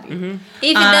your body. Mm-hmm.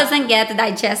 If it doesn't get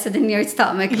digested in your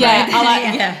stomach. And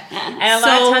a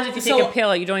lot of times if you take a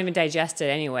pill, you don't even digest it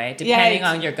anyway, depending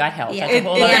on your gut health. It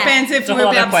depends if it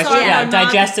will be absorbed or not.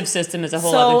 Digestive system is a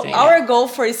whole other thing. So our goal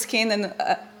for skin, and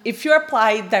if you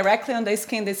apply directly on the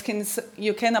skin,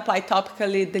 you can apply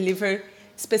topically, deliver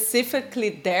specifically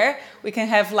there. We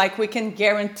can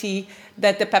guarantee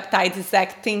that the peptide is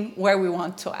acting where we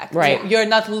want to act. Right. You're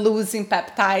not losing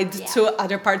peptide to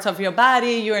other parts of your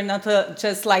body. You're not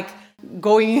just like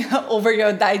going over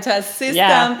your digest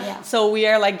system. So we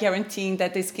are guaranteeing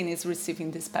that the skin is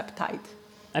receiving this peptide.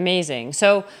 Amazing.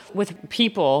 So with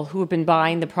people who have been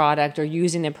buying the product or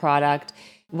using the product,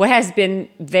 what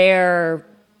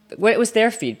was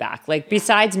their feedback? Like,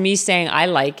 besides me saying I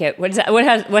like it, what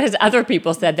has other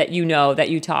people said that that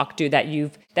you talk to,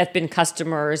 that's been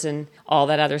customers and all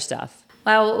that other stuff?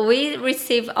 Well, we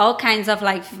receive all kinds of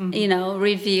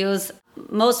reviews.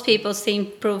 Most people see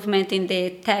improvement in the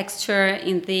texture,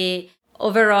 in the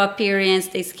overall appearance.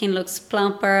 The skin looks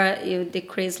plumper. You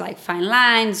decrease fine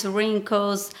lines,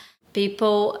 wrinkles.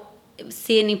 People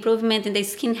see an improvement in the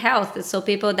skin health. So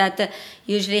people that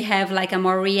usually have a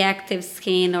more reactive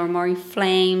skin or more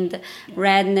inflamed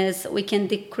redness, we can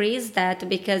decrease that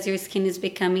because your skin is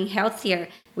becoming healthier.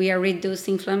 We are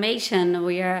reducing inflammation.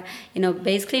 We are,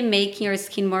 basically making your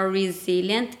skin more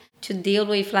resilient to deal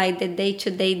with the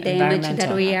day-to-day damage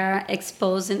that we are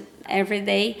exposing every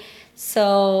day.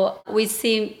 So we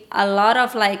see a lot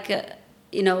of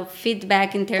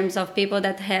feedback in terms of people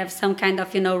that have some kind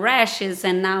of, rashes,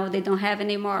 and now they don't have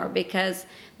anymore because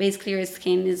basically your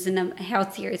skin is in a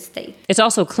healthier state. It's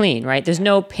also clean, right? There's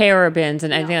no parabens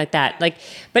and anything like that.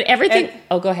 But everything.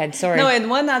 Go ahead. Sorry. No, and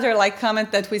one other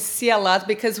comment that we see a lot,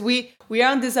 because we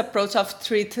are on this approach of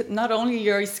treat not only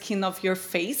your skin of your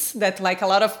face, that a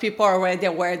lot of people are already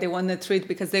aware they want to treat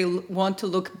because they want to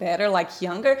look better,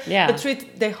 younger, but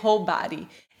treat the whole body.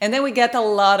 And then we get a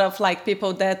lot of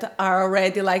people that are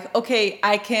already okay,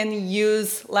 I can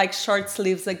use short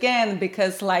sleeves again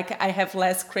because I have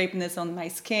less crepiness on my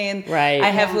skin. Right. I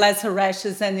have less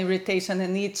rashes and irritation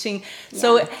and itching. Yeah.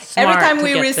 So every time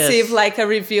we receive a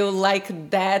review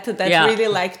that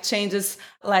really changes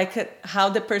how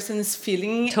the person is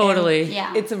feeling. Totally.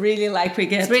 It's really we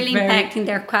get it's really impacting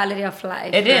their quality of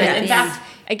life. It is. In fact,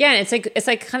 again, it's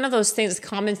kind of those things,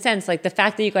 common sense, the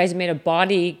fact that you guys made a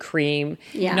body cream,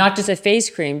 not just a face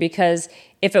cream, because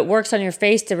if it works on your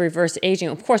face to reverse aging,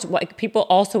 of course, people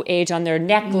also age on their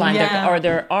neckline or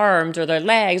their arms or their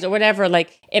legs or whatever.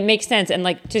 It makes sense.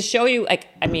 And to show you,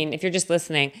 if you're just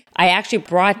listening, I actually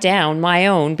brought down my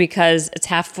own because it's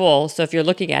half full. So if you're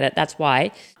looking at it, that's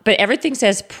why. But everything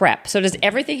says prep. So does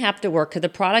everything have to work? Because the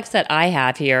products that I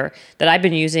have here that I've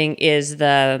been using is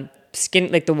the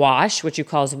skin, the wash, which you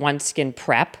call OneSkin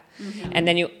Prep. Mm-hmm. And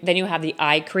then you have the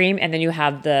eye cream, and then you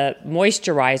have the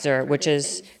moisturizer, which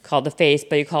is called the face,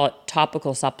 but you call it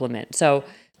topical supplement. So,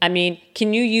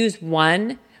 can you use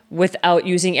one without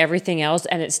using everything else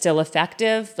and it's still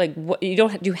effective? Do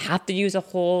you have to use the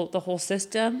whole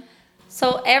system?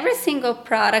 So every single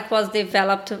product was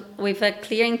developed with a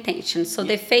clear intention. So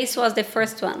the face was the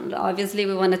first one. Obviously,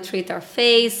 we want to treat our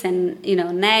face and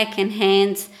neck and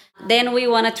hands. Then we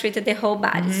want to treat the whole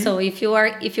body. So if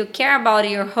you care about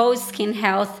your whole skin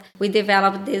health, we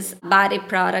developed this body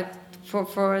product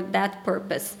for that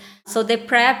purpose. So the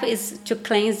prep is to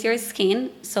cleanse your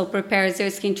skin, so prepares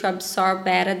your skin to absorb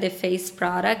better the face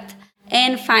product.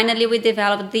 And finally, we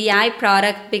developed the eye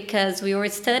product because we were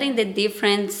studying the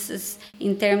differences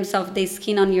in terms of the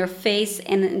skin on your face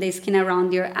and the skin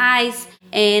around your eyes.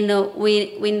 And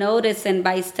we noticed, and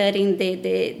by studying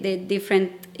the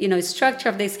different structure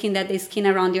of the skin, that the skin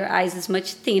around your eyes is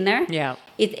much thinner. Yeah.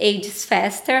 It ages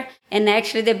faster. And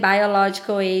actually the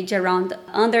biological age around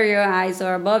under your eyes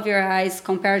or above your eyes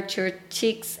compared to your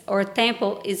cheeks or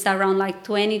temple is around like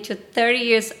 20 to 30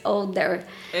 years older.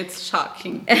 It's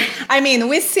shocking. I mean,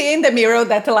 we see in the mirror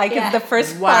that it's the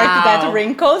first Wow. part that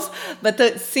wrinkles, but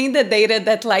seeing the data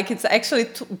that it's actually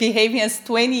behaving as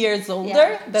 20 years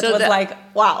older, that So was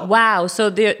wow. Wow. So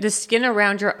the skin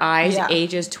around your eyes Yeah.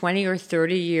 ages 20 or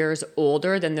 30 years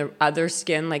older than the other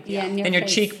skin, in your than your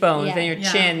face. cheekbones, Yeah. than your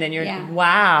chin, than your... Yeah.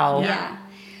 Wow. Yeah.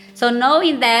 So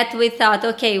knowing that, we thought,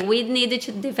 okay, we needed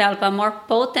to develop a more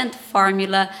potent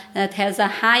formula that has a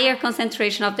higher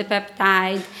concentration of the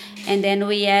peptide. And then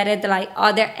we added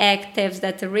other actives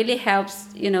that really helps,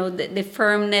 the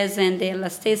firmness and the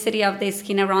elasticity of the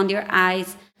skin around your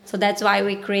eyes. So that's why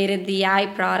we created the eye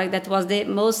product. That was the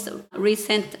most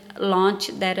recent launch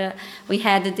that we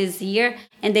had this year.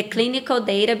 And the clinical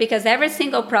data, because every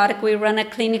single product we run a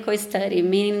clinical study,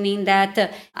 meaning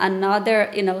that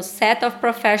another set of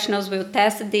professionals will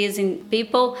test this in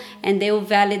people and they will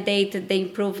validate the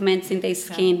improvements in the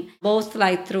skin, both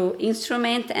through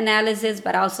instrument analysis,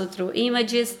 but also through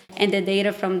images. And the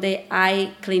data from the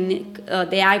eye clinic,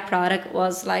 the eye product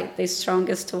was the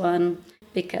strongest one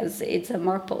because it's a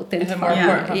more potent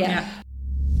formula. Yeah.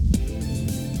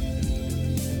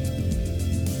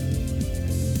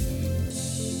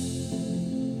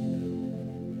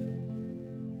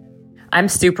 I'm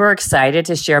super excited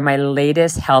to share my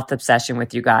latest health obsession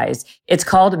with you guys. It's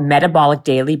called Metabolic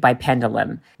Daily by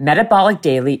Pendulum. Metabolic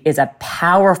Daily is a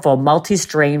powerful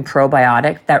multi-strain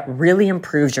probiotic that really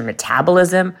improves your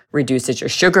metabolism, reduces your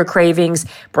sugar cravings,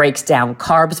 breaks down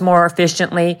carbs more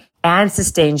efficiently, and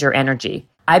sustains your energy.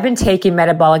 I've been taking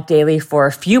Metabolic Daily for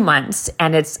a few months,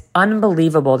 and it's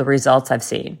unbelievable the results I've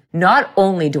seen. Not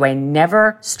only do I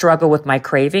never struggle with my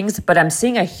cravings, but I'm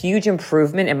seeing a huge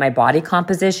improvement in my body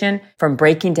composition from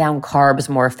breaking down carbs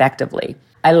more effectively.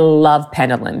 I love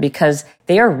Pendulum because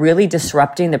they are really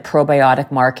disrupting the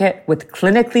probiotic market with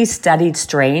clinically studied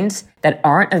strains that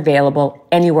aren't available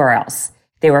anywhere else.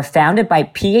 They were founded by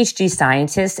PhD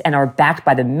scientists and are backed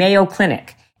by the Mayo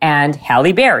Clinic and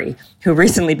Halle Berry, who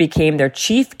recently became their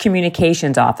chief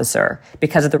communications officer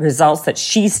because of the results that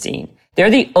she's seen.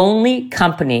 They're the only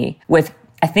company with,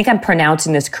 I think I'm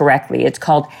pronouncing this correctly, it's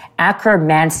called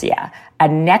Akkermansia, a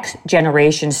next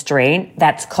generation strain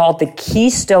that's called the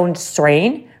Keystone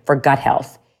strain for gut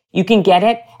health. You can get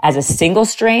it as a single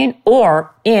strain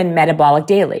or in Metabolic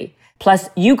Daily.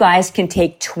 Plus, you guys can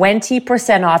take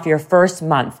 20% off your first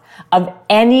month of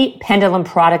any Pendulum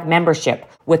product membership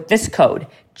with this code,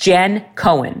 Jen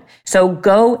Cohen. So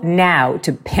go now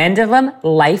to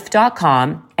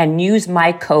pendulumlife.com and use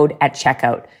my code at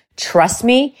checkout. Trust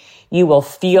me, you will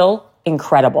feel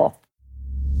incredible.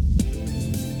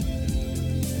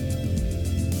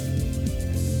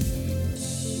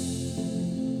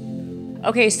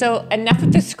 Okay, so enough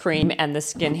of this cream and the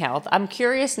skin health. I'm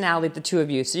curious now, the two of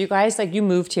you. So you guys, you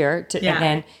moved here and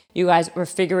then you guys were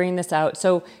figuring this out.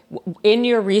 So in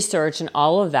your research and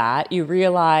all of that, you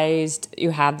realized you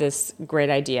have this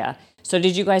great idea. So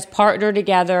did you guys partner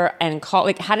together and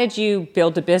how did you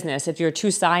build a business? If you're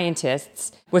two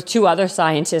scientists with two other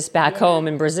scientists back home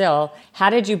in Brazil, how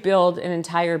did you build an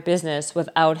entire business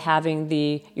without having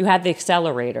you had the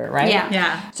accelerator, right?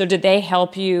 Yeah. So did they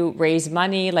help you raise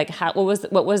money?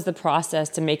 What was the process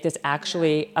to make this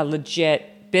actually a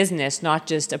legit business, not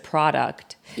just a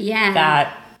product?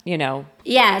 Yeah.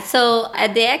 Yeah, so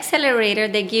at the accelerator,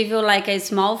 they give you a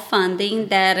small funding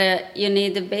that you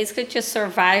need basically to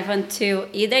survive until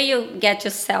either you get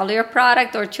to sell your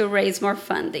product or to raise more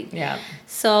funding. Yeah.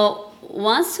 So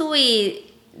once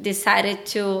we decided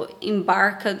to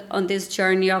embark on this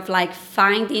journey of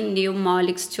finding new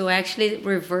molecules to actually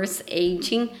reverse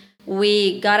aging,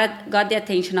 we got the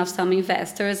attention of some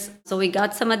investors. So we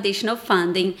got some additional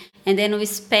funding, and then we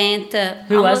spent.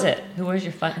 Who was it? Who was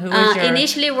your fund?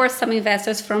 Initially, were some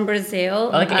investors from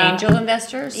Brazil. Angel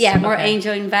investors? Yeah, more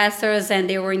angel investors, and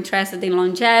they were interested in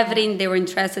longevity. They were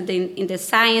interested in the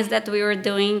science that we were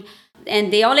doing.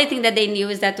 And the only thing that they knew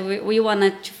is that we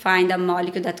wanted to find a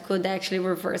molecule that could actually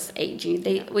reverse aging.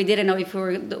 We didn't know if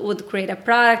we would create a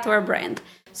product or a brand.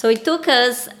 So it took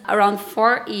us around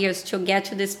 4 years to get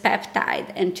to this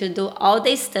peptide and to do all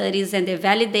the studies and the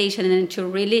validation and to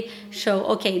really show,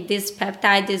 okay, this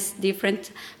peptide is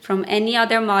different from any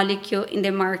other molecule in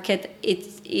the market.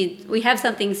 We have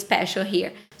something special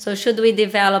here. So should we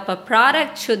develop a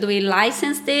product? Should we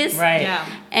license this? Right. Yeah.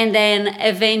 And then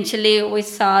eventually we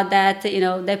saw that,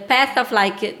 the path of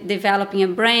like developing a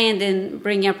brand and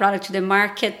bringing a product to the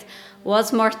market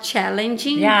was more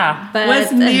challenging. Yeah. But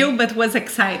Was new, but was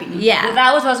exciting. yeah. Well,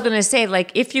 that was what I was going to say. Like,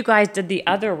 if you guys did the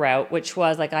other route, which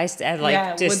was, like I said, like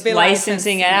Yeah, just would be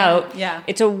licensing it licensed. out, Yeah.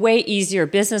 it's a way easier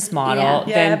business model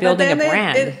Yeah. than but building a then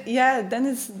brand. then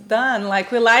it's done.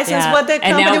 Like we license Yeah. what the And now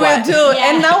company will what? do, Yeah.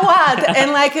 and now what?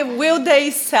 And like, will they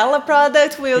sell a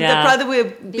product? Will the Yeah. product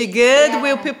will be good? Yeah.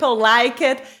 Will people like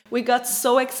it? We got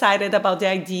so excited about the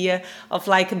idea of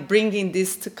like bringing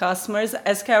this to customers.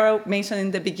 As Carol mentioned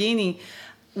in the beginning,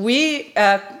 we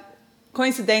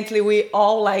coincidentally we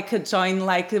all like joined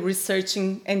like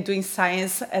researching and doing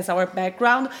science as our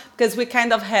background because we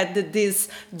kind of had this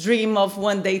dream of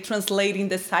one day translating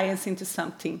the science into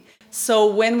something.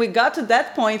 So when we got to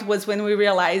that point was when we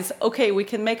realized, okay, we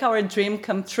can make our dream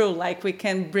come true. Like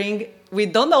we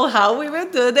don't know how we will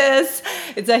do this.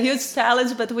 It's a huge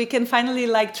challenge, but we can finally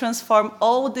like transform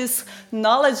all this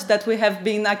knowledge that we have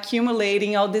been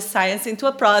accumulating, all this science into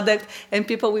a product, and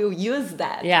people will use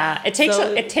that. Yeah, it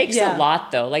takes a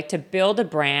lot though, like to build a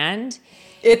brand.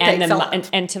 It takes a lot.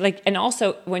 And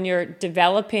also when you're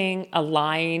developing a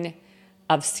line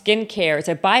of skincare, it's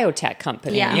a biotech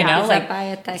company. Yeah, you know, it's a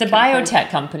biotech it's a biotech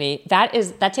company.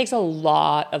 That takes a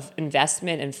lot of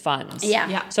investment and funds.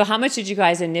 Yeah. So how much did you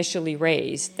guys initially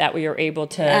raise that we were able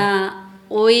to?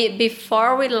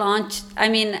 Before we launched,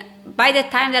 by the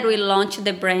time that we launched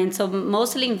the brand, so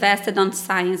mostly invested on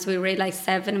science, we raised like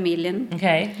 7 million.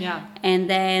 Okay. Yeah. And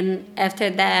then after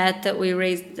that, we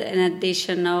raised an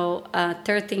additional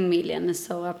 13 million.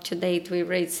 So up to date, we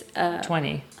raised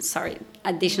 20.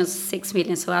 Additional 6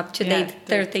 million. So up to date,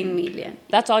 13 million.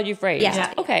 That's all you've raised?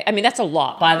 Yeah. Okay. I mean, that's a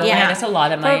lot, by the way. Yeah. That's a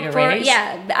lot of money to raise.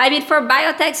 For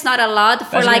biotech, it's not a lot.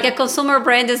 For like a consumer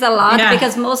brand, is a lot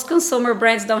because most consumer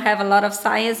brands don't have a lot of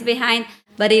science behind.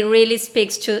 But it really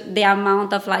speaks to the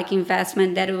amount of like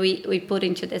investment that we put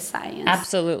into the science.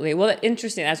 Absolutely. Well,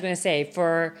 interesting. I was going to say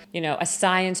for, a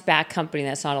science-backed company,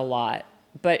 that's not a lot.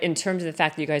 But in terms of the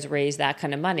fact that you guys raised that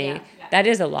kind of money, that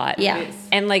is a lot. Yeah.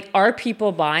 And like, are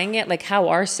people buying it? Like, how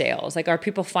are sales? Like, are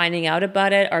people finding out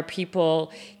about it? Are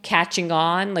people catching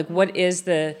on? Like, what is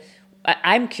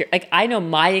I'm curious. Like, I know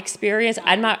my experience.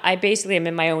 I basically am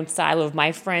in my own silo of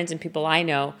my friends and people I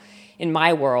know in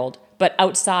my world. But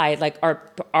outside, like,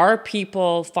 are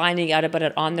people finding out about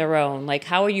it on their own? Like,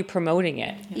 how are you promoting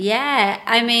it? Yeah,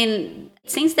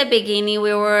 since the beginning,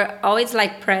 we were always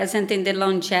like present in the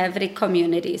longevity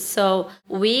community. So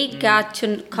we got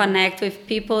to connect with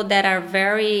people that are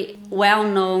very well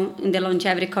known in the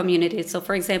longevity community. So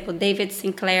for example, David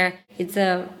Sinclair, it's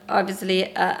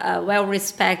obviously a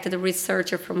well-respected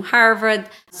researcher from Harvard.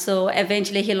 So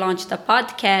eventually he launched a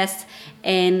podcast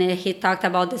and he talked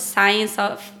about the science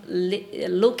of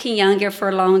looking younger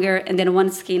for longer. And then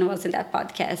OneSkin was in that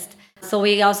podcast. So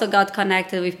we also got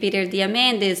connected with Peter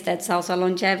Diamandis, that's also a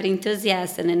longevity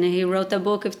enthusiast, and then he wrote a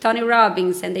book with Tony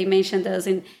Robbins, and they mentioned us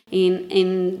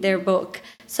in their book.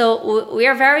 So we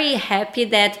are very happy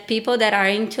that people that are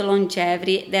into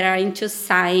longevity, that are into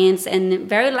science, and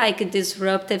very like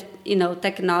disruptive,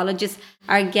 technologies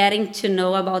are getting to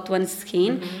know about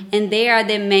OneSkin, and they are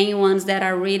the main ones that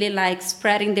are really like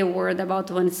spreading the word about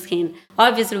OneSkin.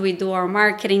 Obviously, we do our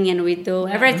marketing and we do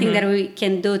everything that we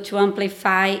can do to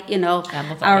amplify,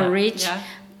 our reach. Yeah.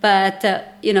 But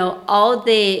all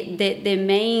the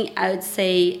main, I would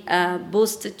say,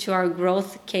 boost to our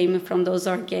growth came from those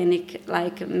organic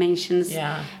like mentions.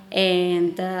 Yeah.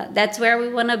 And that's where we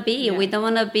want to be. Yeah. We don't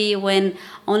want to be when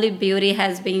only beauty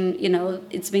has been,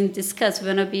 it's been discussed. We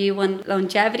want to be when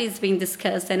longevity is being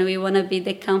discussed, and we want to be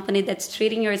the company that's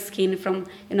treating your skin from,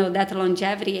 that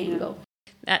longevity angle.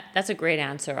 That's a great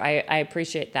answer. I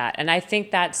appreciate that. And I think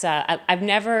that's,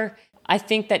 I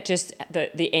think that just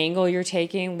the angle you're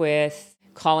taking with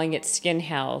calling it skin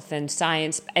health and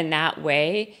science in that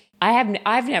way,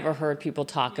 I've never heard people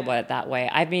talk about it that way.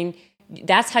 I mean,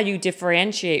 that's how you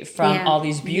differentiate from all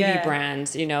these beauty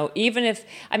brands, even if,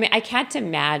 I can't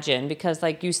imagine, because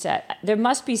like you said, there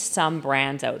must be some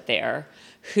brands out there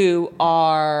who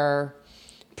are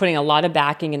putting a lot of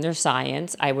backing in their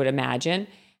science, I would imagine.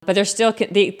 but they're still,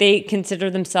 they consider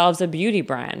themselves a beauty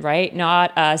brand, right?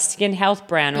 Not a skin health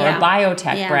brand or a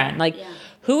biotech brand. Like,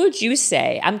 who would you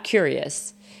say, I'm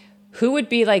curious, who would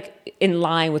be like in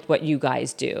line with what you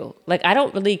guys do? Like,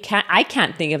 I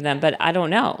can't think of them, but I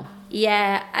don't know.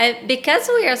 Yeah, because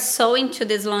we are so into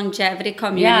this longevity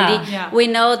community, we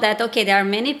know that, okay, there are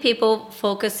many people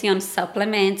focusing on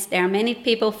supplements. There are many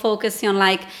people focusing on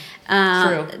like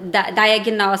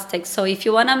diagnostics. So if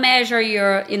you want to measure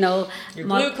your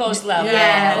glucose level,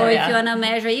 if you want to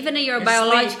measure even your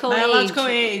biological age,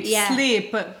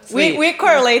 sleep. We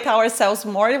correlate ourselves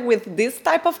more with this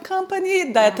type of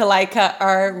company that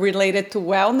are related to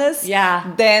wellness.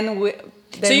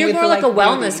 So you're more like a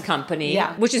wellness company,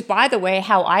 which is, by the way,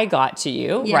 how I got to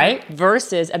you, right?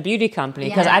 Versus a beauty company,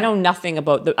 because I know nothing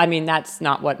about that's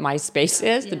not what my space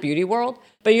is, the beauty world.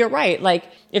 But you're right. Like,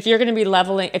 if you're going to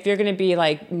be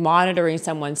like monitoring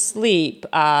someone's sleep,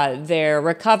 their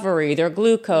recovery, their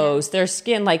glucose, their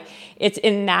skin, like it's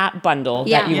in that bundle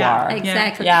that you are.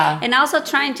 Exactly. Yeah. And also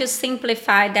trying to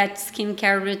simplify that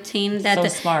skincare routine. That so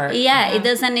smart. It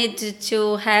doesn't need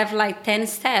to have like 10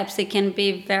 steps. It can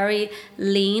be very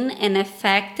lean and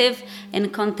effective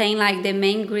and contain like the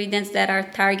main ingredients that are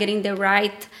targeting the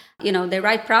right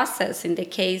process in the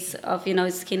case of,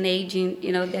 skin aging,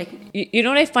 You know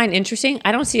what I find interesting?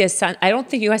 I don't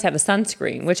think you guys have a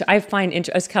sunscreen, which I find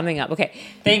is coming up. Okay,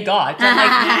 thank God. I'm like,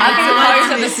 how can you always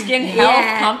have a skin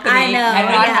health company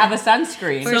and not have a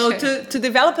sunscreen? To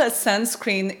develop a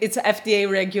sunscreen, it's FDA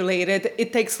regulated.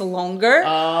 It takes longer.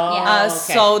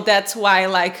 So that's why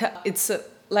it's...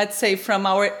 let's say from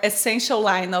our essential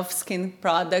line of skin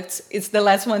products, it's the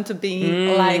last one to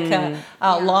be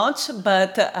launch,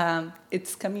 but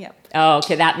it's coming up. Oh,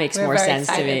 okay. That makes more sense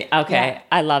to me. Okay. Yeah.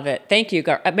 I love it. Thank you.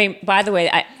 I mean, by the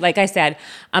way, like I said,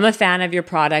 I'm a fan of your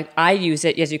product. I use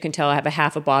it. As you can tell, I have a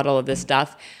half a bottle of this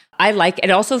stuff. I like it.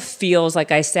 It also feels,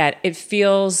 like I said, it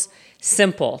feels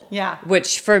simple. Yeah.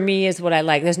 Which for me is what I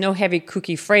like. There's no heavy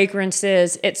cookie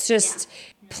fragrances. It's just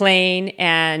plain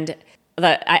and...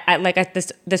 I like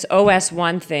this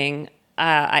OS1 thing.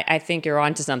 I think you're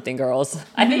onto something, girls.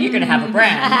 I think you're going to have a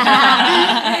brand.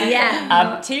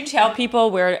 Can you tell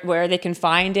people where they can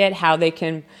find it, how they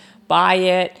can buy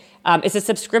it? It's a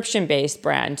subscription-based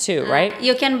brand too, right?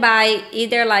 You can buy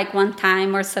either like one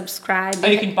time or subscribe. Oh,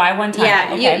 you can buy one time?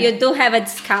 Yeah, okay. you do have a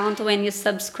discount when you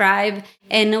subscribe.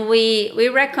 And we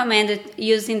recommend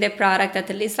using the product at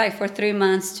least like for 3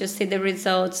 months to see the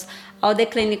results. All the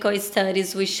clinical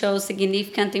studies, we show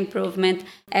significant improvement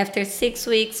after 6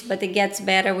 weeks, but it gets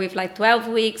better with like 12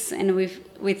 weeks and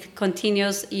with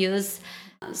continuous use.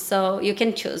 So you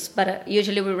can choose, but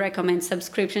usually we recommend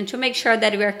subscription to make sure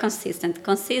that we are consistent.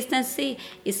 Consistency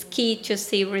is key to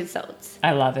see results.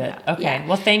 I love it. Okay,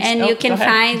 well, thanks. And you can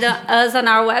find us on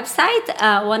our website,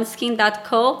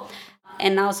 oneskin.co,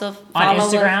 and also follow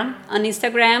us on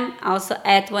Instagram, also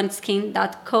at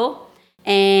oneskin.co.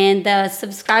 And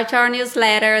subscribe to our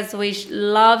newsletters. We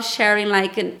love sharing I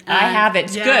have it.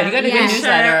 It's good. You got a good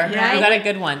newsletter. Right? You got a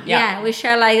good one. Yeah, we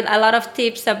share a lot of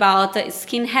tips about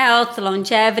skin health,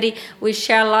 longevity. We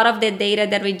share a lot of the data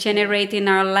that we generate in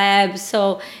our lab.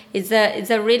 So it's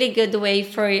a really good way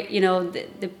for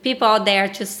the people out there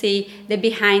to see the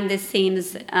behind the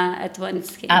scenes at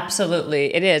OneSkin.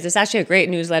 Absolutely, it is. It's actually a great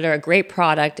newsletter, a great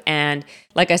product, and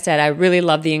like I said, I really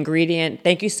love the ingredient.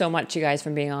 Thank you so much, you guys,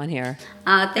 for being on here.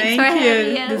 Thanks for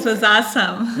having us. This was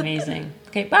awesome. Amazing.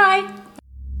 Okay, bye.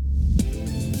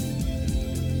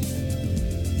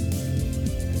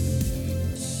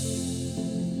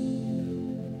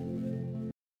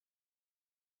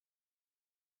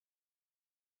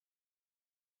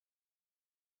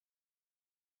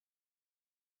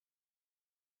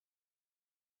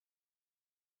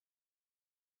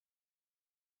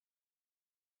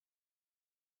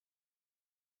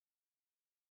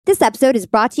 This episode is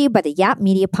brought to you by the Yap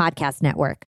Media Podcast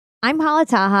Network. I'm Hala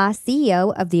Taha,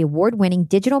 CEO of the award-winning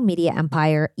digital media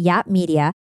empire, Yap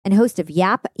Media, and host of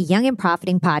Yap Young and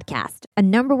Profiting Podcast, a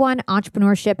 #1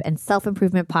 entrepreneurship and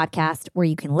self-improvement podcast where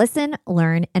you can listen,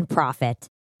 learn, and profit.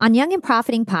 On Young and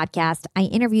Profiting Podcast, I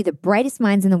interview the brightest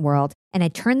minds in the world, and I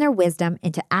turn their wisdom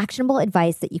into actionable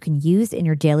advice that you can use in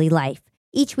your daily life.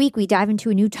 Each week, we dive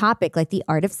into a new topic like the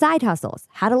art of side hustles,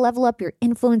 how to level up your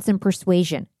influence and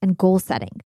persuasion, and goal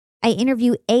setting. I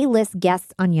interview A-list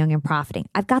guests on Young and Profiting.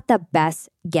 I've got the best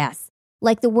guests,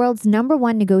 like the world's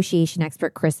 #1 negotiation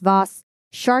expert, Chris Voss,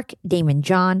 Shark Damon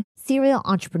John, serial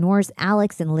entrepreneurs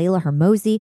Alex and Layla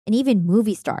Hermosi, and even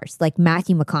movie stars like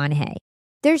Matthew McConaughey.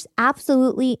 There's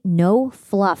absolutely no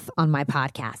fluff on my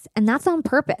podcast, and that's on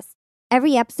purpose.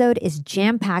 Every episode is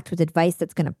jam-packed with advice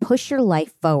that's going to push your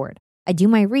life forward. I do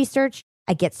my research,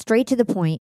 I get straight to the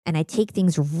point, and I take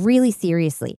things really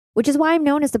seriously, which is why I'm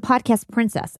known as the podcast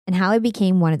princess and how I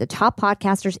became one of the top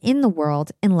podcasters in the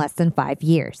world in less than 5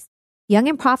 years. Young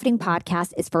and Profiting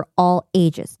Podcast is for all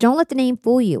ages. Don't let the name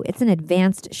fool you. It's an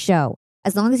advanced show.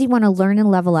 As long as you want to learn and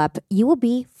level up, you will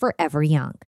be forever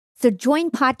young. So join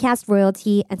Podcast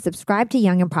Royalty and subscribe to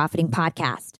Young and Profiting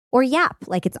Podcast, or YAP,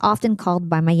 like it's often called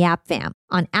by my YAP fam,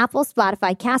 on Apple,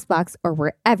 Spotify, CastBox, or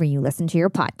wherever you listen to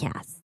your podcasts.